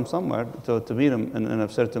Khattab to come somewhere to meet him in a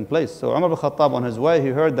certain place. So Umar ibn Khattab, on his way, he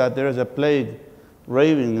heard that there is a plague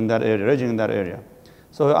raging in that area.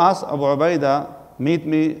 So he asked Abu Ubaidah, meet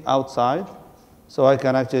me outside, so I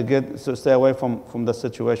can actually stay away from the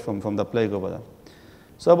situation, from the plague over there.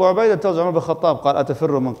 So Abu Ubaidah tells Umar ibn Khattab, قال أتفر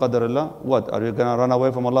من قدر الله? What, are you going to run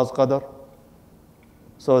away from Allah's qadr?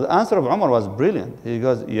 So the answer of Umar was brilliant. He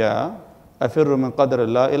goes, yeah, أفر من قدر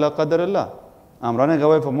الله إلى قدر الله. I'm running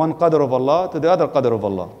away from one qadr of Allah to the other qadr of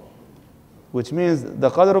Allah. Which means the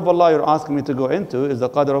qadr of Allah you're asking me to go into is the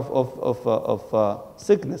qadr of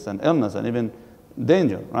sickness and illness and even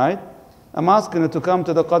danger, right? I'm asking you to come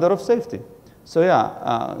to the qadr of safety. So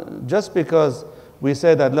yeah, just because we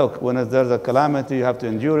say that, look, when there's a calamity, you have to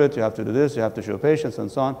endure it, you have to do this, you have to show patience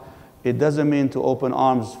and so on, it doesn't mean to open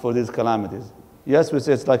arms for these calamities. Yes, we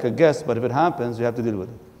say it's like a guess, but if it happens, you have to deal with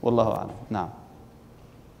it. Wallahu a'lam. Now.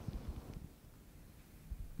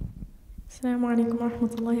 Assalamu alaikum wa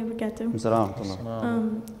rahmatullahi wa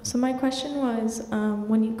barakatuh. So my question was,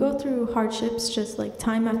 when you go through hardships just like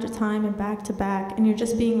time after time and back to back, and you're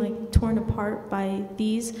just being like torn apart by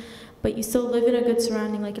these, but you still live in a good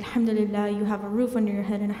surrounding, like alhamdulillah, you have a roof under your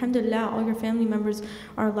head, and alhamdulillah, all your family members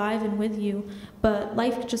are alive and with you, but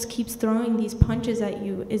life just keeps throwing these punches at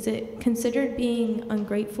you. Is it considered being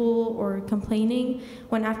ungrateful or complaining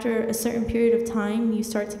when after a certain period of time you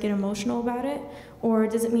start to get emotional about it? Or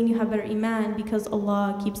does it mean you have better iman because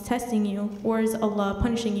Allah keeps testing you? Or is Allah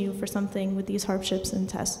punishing you for something with these hardships and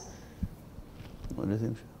tests? What do you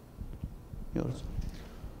think? Yours?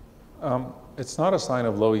 It's not a sign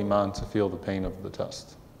of low iman to feel the pain of the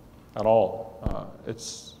test at all.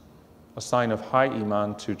 It's a sign of high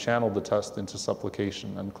iman to channel the test into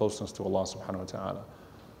supplication and closeness to Allah subhanahu wa ta'ala.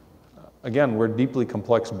 Again, we're deeply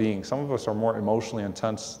complex beings. Some of us are more emotionally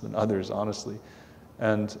intense than others, honestly.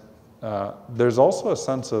 And there's also a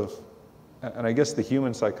sense of, and I guess the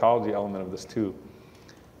human psychology element of this too.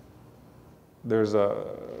 There's a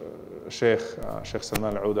Sheikh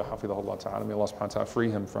Salman Al-Uda, hafidhahullah ta'ala, may Allah subhanahu wa ta'ala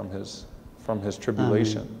free him from his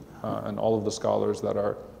tribulation, and all of the scholars that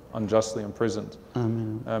are unjustly imprisoned.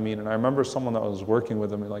 I mean, and I remember someone that was working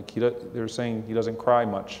with him, like they were saying he doesn't cry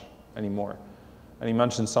much anymore. And he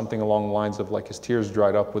mentioned something along the lines of like his tears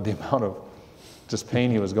dried up with the amount of just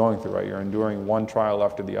pain he was going through, right? You're enduring one trial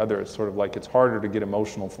after the other. It's sort of like it's harder to get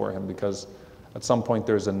emotional for him because at some point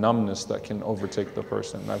there's a numbness that can overtake the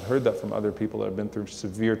person. And I've heard that from other people that have been through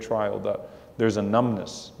severe trial, that there's a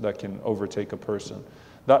numbness that can overtake a person.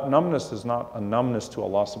 That numbness is not a numbness to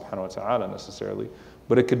Allah subhanahu wa ta'ala necessarily,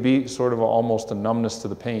 but it could be sort of almost a numbness to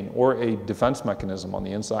the pain or a defense mechanism on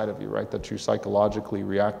the inside of you, right? That you psychologically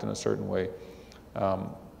react in a certain way.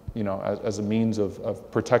 You know, as a means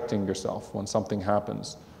of protecting yourself when something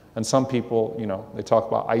happens. And some people, you know, they talk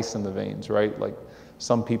about ice in the veins, right? Like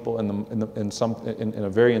some people in a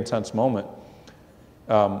very intense moment,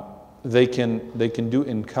 they can do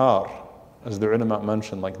inkar, as the ulama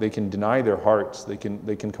mentioned, like they can deny their hearts, they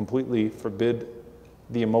can completely forbid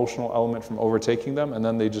the emotional element from overtaking them, and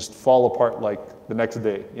then they just fall apart like the next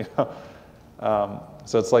day, you know.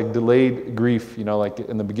 So it's like delayed grief, you know, like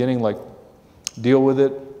in the beginning, like deal with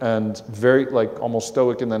it and very like almost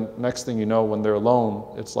stoic, and then next thing you know, when they're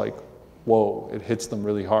alone, it's like, whoa, it hits them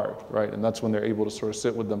really hard, right? And that's when they're able to sort of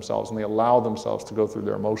sit with themselves and they allow themselves to go through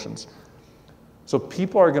their emotions. So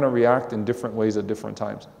people are going to react in different ways at different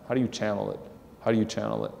times. How do you channel it? How do you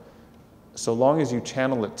channel it? So long as you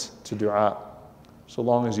channel it to dua, so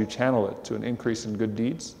long as you channel it to an increase in good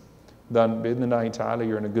deeds, then bi'idhnillahi ta'ala,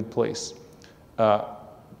 you're in a good place.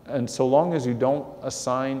 And so long as you don't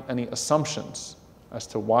assign any assumptions as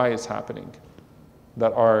to why it's happening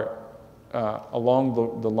that are along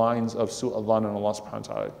the lines of su'adhan and Allah subhanahu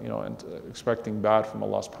wa ta'ala, you know, and expecting bad from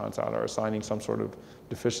Allah subhanahu wa ta'ala, or assigning some sort of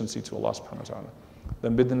deficiency to Allah subhanahu wa ta'ala,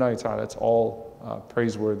 then bidnillahi ta'ala, it's all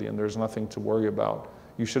praiseworthy and there's nothing to worry about.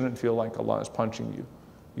 You shouldn't feel like Allah is punching you.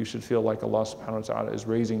 You should feel like Allah subhanahu wa ta'ala is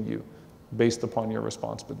raising you based upon your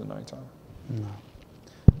response bidnillahi ta'ala.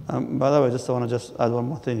 By the way, I want to add one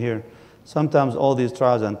more thing here. Sometimes all these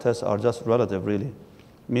trials and tests are just relative, really.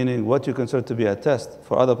 Meaning what you consider to be a test,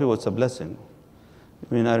 for other people it's a blessing.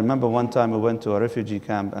 I mean, I remember one time we went to a refugee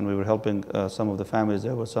camp and we were helping some of the families.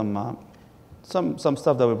 There was some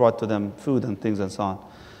stuff that we brought to them, food and things and so on.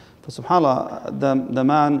 But subhanAllah, the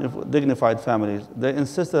man, dignified families, they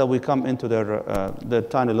insisted that we come into their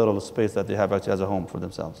tiny little space that they have actually as a home for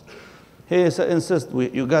themselves. He insists,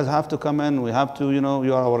 you guys have to come in, we have to, you know,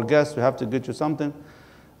 you are our guests, we have to get you something.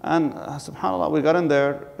 And subhanAllah, we got in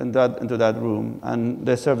there, into that room, and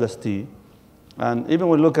they served us tea. And even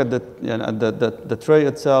when we look at the tray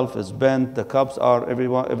itself is bent, the cups are,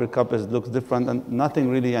 every cup looks different, and nothing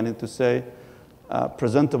really, I need to say,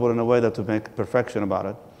 presentable in a way that to make perfection about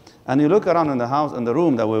it. And you look around in the house, in the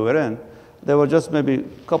room that we were in, there were just maybe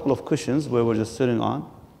a couple of cushions we were just sitting on,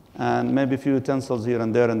 and maybe a few utensils here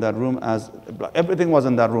and there in that room, as everything was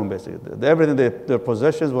in that room basically. Everything, their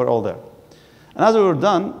possessions were all there. And as we were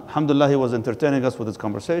done, alhamdulillah, he was entertaining us with his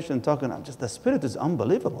conversation, talking, just the spirit is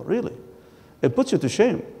unbelievable, really. It puts you to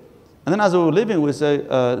shame. And then as we were leaving, we say, is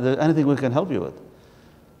there anything we can help you with?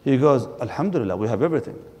 He goes, alhamdulillah, we have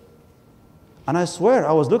everything. And I swear,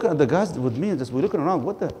 I was looking at the guys with me and just we're looking around,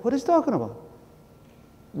 what is he talking about?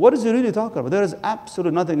 What is he really talking about? There is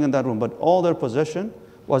absolutely nothing in that room, but all their possession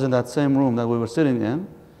was in that same room that we were sitting in.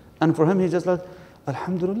 And for him, he's just like,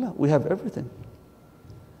 alhamdulillah, we have everything.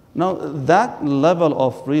 Now, that level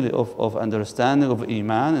of really of understanding of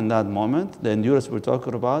iman in that moment, the endurance we're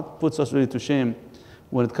talking about, puts us really to shame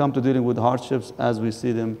when it comes to dealing with hardships as we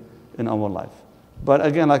see them in our life. But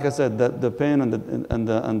again, like I said, the pain and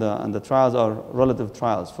the trials are relative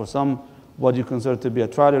trials. For some, what you consider to be a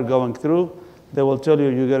trial you're going through, they will tell you,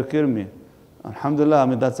 you got to kill me. Alhamdulillah, I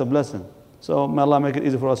mean, that's a blessing. So may Allah make it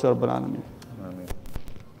easy for us, Ya Rabbil Alameen.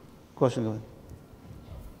 Question, go ahead.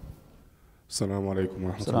 Assalamu alaikum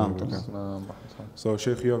wa rahmatullahi wa barakatuh. So,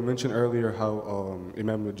 Sheikh, you mentioned earlier how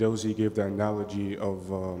Imam Al-Jawzi gave the analogy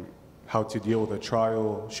of how to deal with a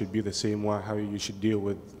trial should be the same way how you should deal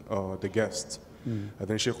with the guests. And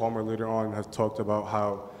then Sheikh Omar later on has talked about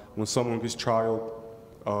how when someone gets trialed,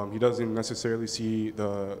 he doesn't necessarily see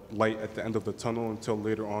the light at the end of the tunnel until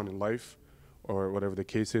later on in life, or whatever the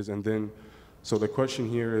case is. And then, so the question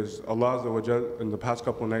here is, Allah Azza wa Jal, in the past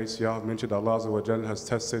couple of nights, y'all have mentioned Allah Azza wa Jal has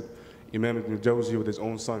tested Imam Ibn Jawzi with his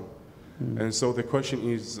own son. And so the question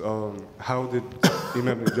is, how did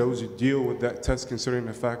Imam Al-Jawzi deal with that test, considering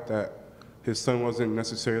the fact that his son wasn't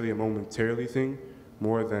necessarily a momentarily thing,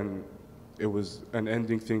 more than it was an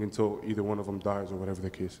ending thing until either one of them dies or whatever the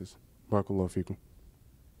case is. Barakallahu feekum.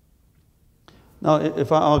 Now,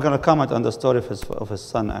 if I'm going to comment on the story of his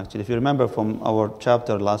son, actually, if you remember from our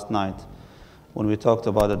chapter last night, when we talked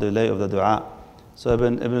about the delay of the dua, so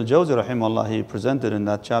Ibn al-Jawzi, rahimahullah, he presented in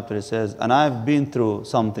that chapter, he says, and I've been through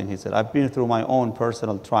something, he said. I've been through my own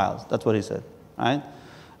personal trials. That's what he said, right?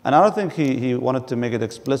 And I don't think he wanted to make it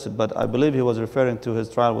explicit, but I believe he was referring to his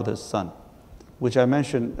trial with his son, which I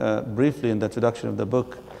mentioned briefly in the introduction of the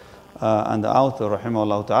book. And the author,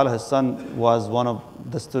 rahimahullah ta'ala, his son was one of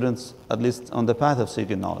the students, at least on the path of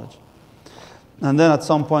seeking knowledge. And then at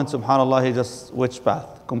some point, subhanAllah, he just switched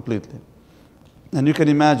path completely. And you can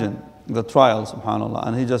imagine the trial, subhanAllah,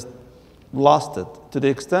 and he just lost it to the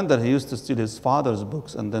extent that he used to steal his father's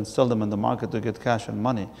books and then sell them in the market to get cash and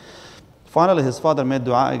money. Finally, his father made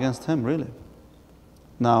dua against him, really.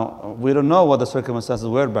 Now, we don't know what the circumstances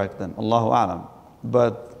were back then, Allahu A'lam.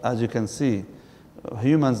 But as you can see,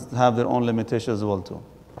 humans have their own limitations as well too.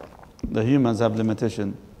 The humans have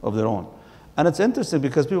limitation of their own. And it's interesting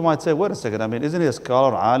because people might say, wait a second, I mean, isn't he a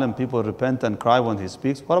scholar, alim, people repent and cry when he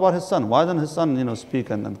speaks? What about his son? Why doesn't his son, speak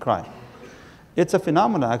and cry? It's a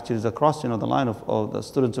phenomenon actually, it's across, the line of the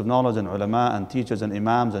students of knowledge and ulama and teachers and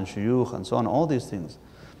imams and shuyukh and so on, all these things.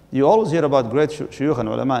 You always hear about great shuyukh and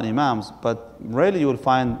ulama and imams, but rarely you will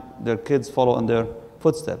find their kids follow in their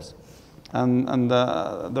footsteps. And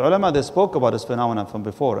the ulama, they spoke about this phenomenon from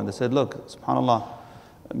before, and they said, look, subhanAllah,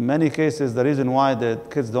 in many cases, the reason why the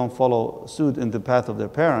kids don't follow suit in the path of their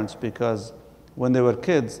parents, because when they were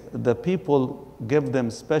kids, the people give them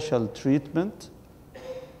special treatment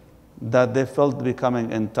that they felt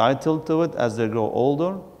becoming entitled to it as they grow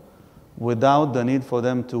older, without the need for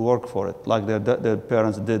them to work for it, like their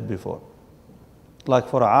parents did before. Like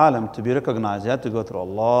for a alim to be recognized, he had to go through a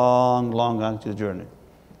long actual journey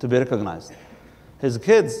to be recognized. His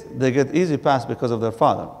kids, they get easy pass because of their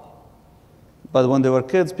father. But when they were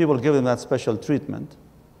kids, people give them that special treatment.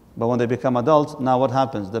 But when they become adults, now what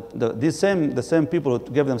happens? The same people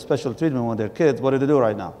who give them special treatment when they're kids, what do they do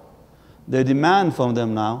right now? They demand from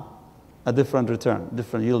them now a different return,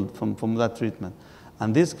 different yield from that treatment.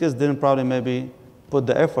 And these kids didn't probably maybe put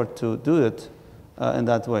the effort to do it in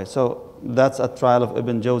that way. So that's a trial of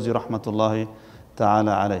Ibn Jawzi, rahmatullahi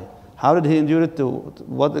ta'ala alayh. How did he endure it? To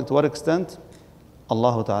what extent?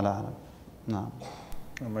 Allahu ta'ala alam. No.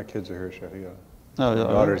 Oh, my kids are here, Sheikh. No,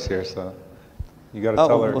 my daughter's here, so you got to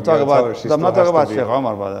tell her. We'll talk about. I'm not talking about Sheikh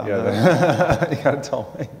Omar, but yeah, you got to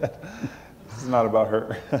tell me that. This is not about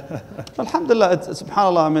her. Alhamdulillah,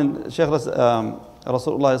 subhanallah. I mean, Sheikh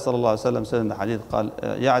Rasulullah sallallahu alaihi wasallam said in the hadith, قال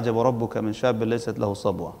يعجب ربك من شاب ليست له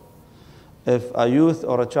صبوة. If a youth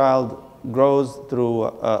or a child grows through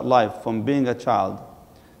life from being a child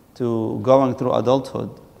to going through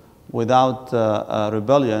adulthood without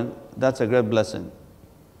rebellion, that's a great blessing.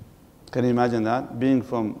 Can you imagine that? Being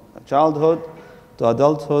from childhood to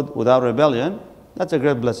adulthood without rebellion, that's a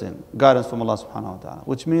great blessing. Guidance from Allah subhanahu wa ta'ala.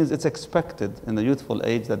 Which means it's expected in the youthful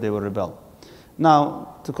age that they will rebel.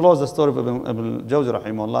 Now, to close the story of Ibn al-Jawzi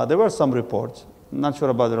rahimahullah, there were some reports, I'm not sure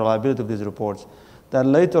about the reliability of these reports, that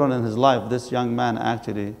later on in his life, this young man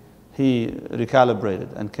actually, he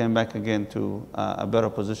recalibrated and came back again to a better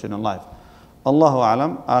position in life. Allahu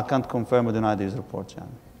alam, I can't confirm or deny these reports.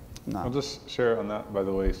 No. I'll just share on that, by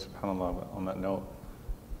the way, subhanAllah, on that note.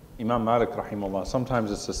 Imam Malik, rahimahullah,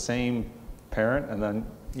 sometimes it's the same parent, and then,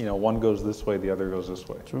 one goes this way, the other goes this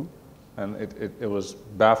way. True. And it was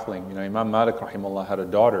baffling. Imam Malik, rahimahullah, had a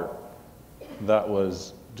daughter that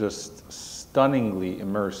was just stunningly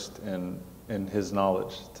immersed in his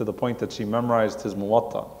knowledge, to the point that she memorized his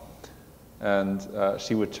Muwatta, and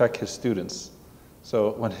she would check his students.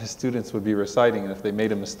 So when his students would be reciting, and if they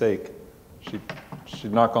made a mistake,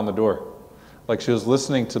 she'd knock on the door. Like she was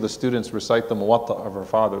listening to the students recite the Muwatta of her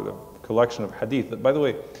father, the collection of hadith. That, by the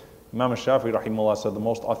way, Imam al-Shafi'i rahimahullah said the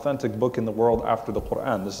most authentic book in the world after the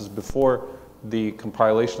Quran, this is before the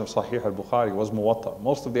compilation of Sahih al-Bukhari, was Muwatta.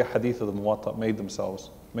 Most of the hadith of the Muwatta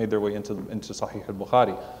made their way into Sahih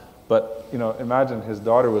al-Bukhari. But imagine his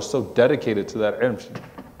daughter was so dedicated to that ilm, she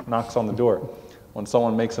knocks on the door when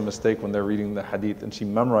someone makes a mistake when they're reading the hadith, and she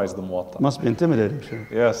memorized the Muwatta. Must be intimidating, sure.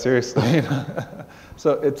 Yeah, seriously.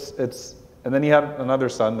 So it's and then he had another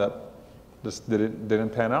son that just didn't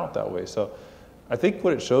pan out that way. So I think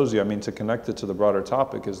what it shows you, to connect it to the broader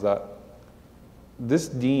topic, is that this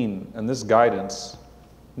deen and this guidance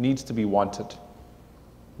needs to be wanted.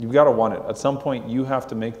 You've got to want it. At some point, you have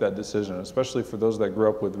to make that decision, especially for those that grew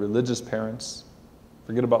up with religious parents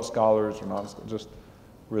Forget about scholars or not, just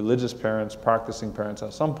religious parents, practicing parents.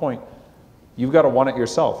 At some point, you've got to want it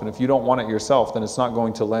yourself. And if you don't want it yourself, then it's not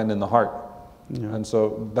going to land in the heart. Yeah. And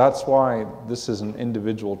so that's why this is an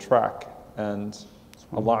individual track. And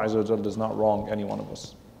Allah Azza wa Jalla does not wrong any one of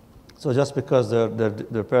us. So just because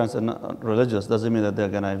their parents are not religious doesn't mean that they're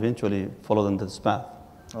going to eventually follow them to this path.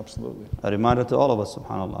 Absolutely. A reminder to all of us,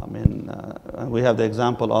 subhanAllah. I mean, we have the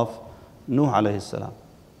example of Nuh alayhi salam.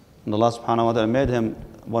 And Allah subhanahu wa ta'ala made him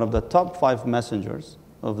one of the top 5 messengers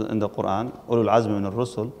in the Quran, Ulul Azmi min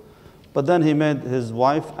al-Rusul. But then he made his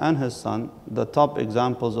wife and his son the top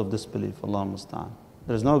examples of disbelief. Allah musta'an.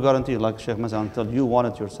 There's no guarantee, like Shaykh mentioned, until you want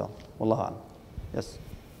it yourself. Wallahu a'lam. Yes.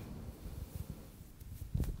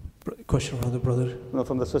 Question from the brother? No,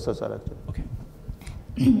 from the sister side actually. Okay.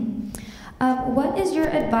 What is your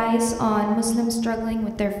advice on Muslims struggling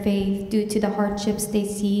with their faith due to the hardships they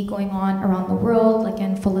see going on around the world, like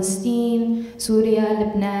in Palestine, Syria,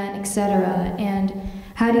 Lebanon, etc.? And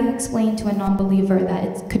how do you explain to a non-believer that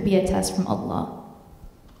it could be a test from Allah?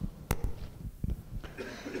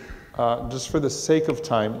 Just for the sake of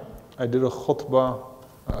time, I did a khutbah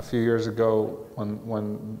a few years ago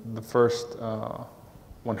when the first,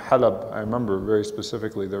 when Halab, I remember very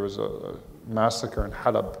specifically, there was a massacre in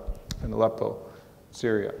Halab, in Aleppo,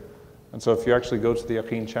 Syria. And so if you actually go to the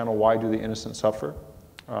Yaqeen channel, Why Do the Innocent Suffer?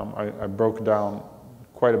 I broke down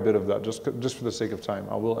quite a bit of that, just for the sake of time.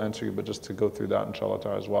 I will answer you, but just to go through that, inshallah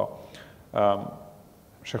ta'ala, as well.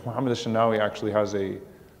 Sheikh Muhammad al-Shinawi actually has a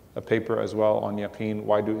paper as well on Yaqeen,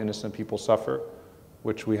 Why Do Innocent People Suffer?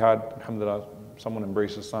 Which we had, alhamdulillah, someone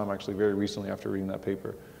embraced Islam actually very recently after reading that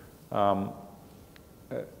paper. How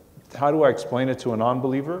do I explain it to a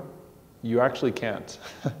non-believer? You actually can't.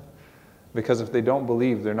 Because if they don't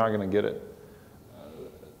believe, they're not going to get it.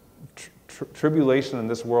 Tribulation in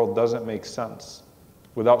this world doesn't make sense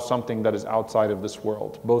without something that is outside of this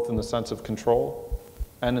world, both in the sense of control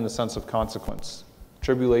and in the sense of consequence.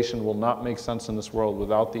 Tribulation will not make sense in this world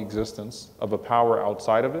without the existence of a power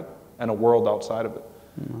outside of it and a world outside of it.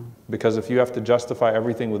 Because if you have to justify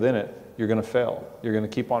everything within it, you're going to fail. You're going to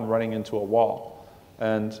keep on running into a wall.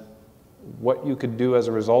 And what you could do as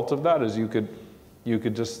a result of that is you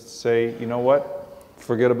could just say, you know what,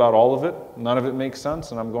 forget about all of it, none of it makes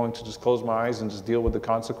sense, and I'm going to just close my eyes and just deal with the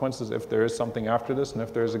consequences if there is something after this and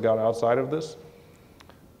if there is a God outside of this.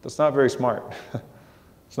 That's not very smart.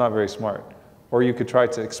 It's not very smart. Or you could try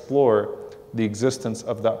to explore the existence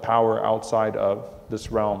of that power outside of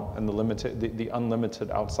this realm and the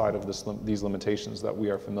unlimited outside of these limitations that we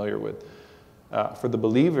are familiar with. For the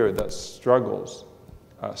believer that struggles,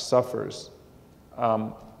 suffers,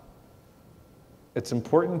 it's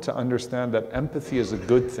important to understand that empathy is a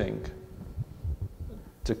good thing.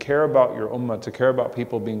 To care about your ummah, to care about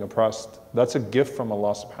people being oppressed, that's a gift from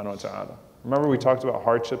Allah subhanahu wa ta'ala. Remember we talked about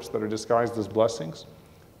hardships that are disguised as blessings?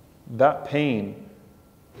 That pain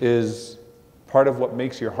is part of what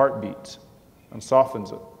makes your heart beat and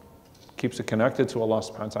softens it. Keeps it connected to Allah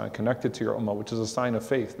subhanahu wa ta'ala, connected to your ummah, which is a sign of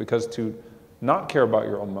faith, because to not care about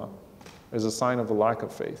your ummah is a sign of a lack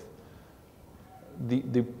of faith.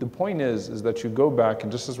 The point is that you go back,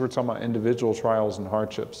 and just as we're talking about individual trials and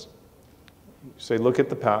hardships, you say, look at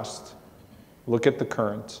the past, look at the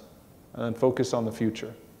current, and then focus on the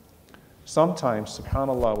future. Sometimes,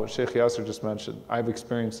 subhanAllah, what Shaykh Yasser just mentioned, I've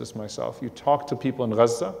experienced this myself. You talk to people in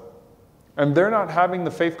Gaza, and they're not having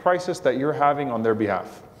the faith crisis that you're having on their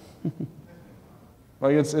behalf.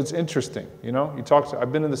 Like it's interesting, you know. You talk to,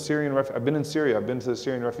 I've been in Syria, I've been to the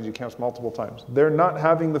Syrian refugee camps multiple times. They're not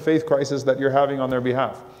having the faith crisis that you're having on their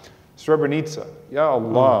behalf. Srebrenica, Ya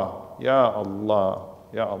Allah, Ya Allah,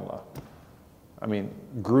 Ya Allah. I mean,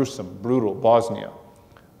 gruesome, brutal, Bosnia.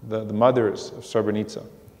 The mothers of Srebrenica,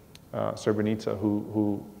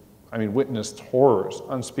 who I mean, witnessed horrors,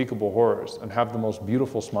 unspeakable horrors, and have the most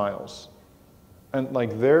beautiful smiles. And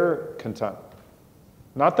like they're content.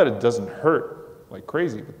 Not that it doesn't hurt like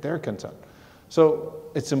crazy, but they're content. So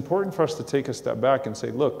it's important for us to take a step back and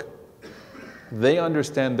say, look, they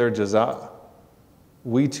understand their jaza.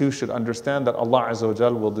 We too should understand that Allah Azza wa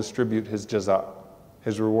Jal will distribute His jaza,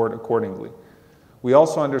 His reward accordingly. We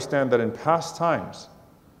also understand that in past times,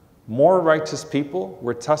 more righteous people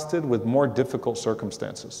were tested with more difficult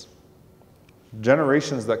circumstances.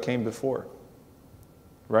 Generations that came before,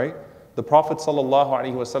 right? The Prophet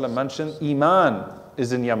ﷺ mentioned, Iman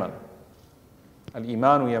is in Yemen.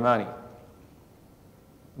 Al-Imanu Yamani.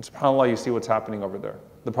 And subhanAllah, you see what's happening over there.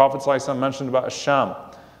 The Prophet ﷺ mentioned about Asham,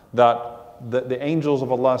 that the angels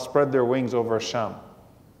of Allah spread their wings over Asham.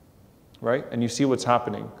 Right? And you see what's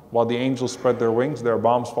happening. While the angels spread their wings, there are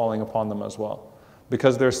bombs falling upon them as well.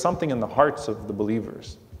 Because there's something in the hearts of the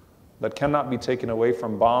believers that cannot be taken away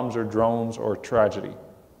from bombs or drones or tragedy.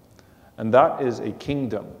 And that is a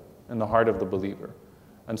kingdom in the heart of the believer.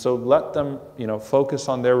 And so let them, focus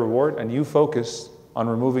on their reward, and you focus on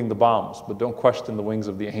removing the bombs, but don't question the wings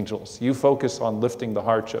of the angels. You focus on lifting the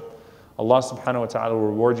hardship. Allah subhanahu wa ta'ala will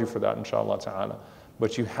reward you for that, inshallah ta'ala.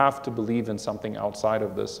 But you have to believe in something outside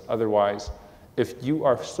of this. Otherwise, if you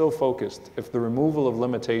are so focused, if the removal of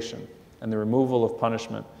limitation and the removal of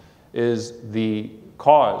punishment is the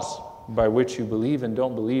cause by which you believe and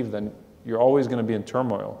don't believe, then you're always going to be in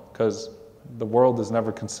turmoil, because the world is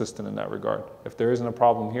never consistent in that regard. If there isn't a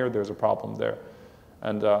problem here, there's a problem there.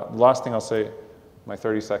 And the last thing I'll say, my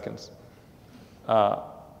 30 seconds.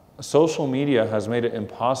 Social media has made it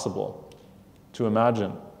impossible to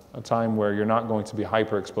imagine a time where you're not going to be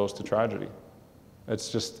hyper exposed to tragedy.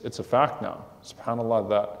 It's a fact now. SubhanAllah,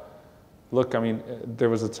 that, look, I mean, there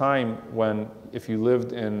was a time when if you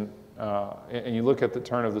lived in, and you look at the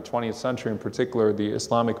turn of the 20th century in particular, the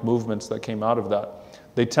Islamic movements that came out of that,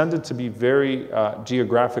 they tended to be very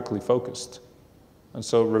geographically focused. And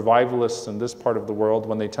so revivalists in this part of the world,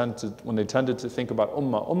 when they tended to think about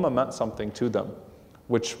ummah meant something to them,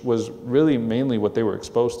 which was really mainly what they were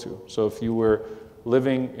exposed to. So if you were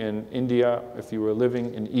living in India, if you were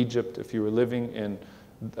living in Egypt, if you were living in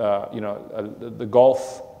the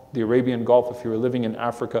Gulf, the Arabian Gulf, if you were living in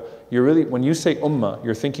Africa, you're really, when you say ummah,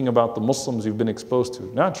 you're thinking about the Muslims you've been exposed to,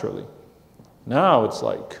 naturally. Now it's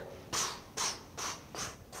like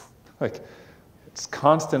it's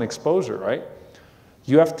constant exposure, right?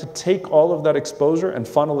 You have to take all of that exposure and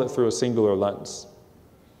funnel it through a singular lens.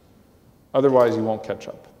 Otherwise, you won't catch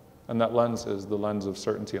up. And that lens is the lens of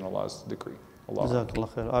certainty in Allah's decree. Jazakallah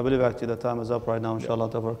khair. I believe actually the time is up right now, inshallah,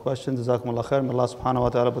 to our questions. Jazakumullah khair. May Allah subhanahu wa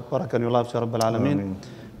ta'ala put barakah in your lives, Ya Rabbil Alameen.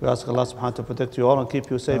 We ask Allah subhanahu wa ta'ala to protect you all and keep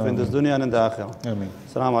you safe in this dunya and in the akhirah. Ameen.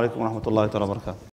 Assalamu alaikum wa rahmatullahi wa barakatuh.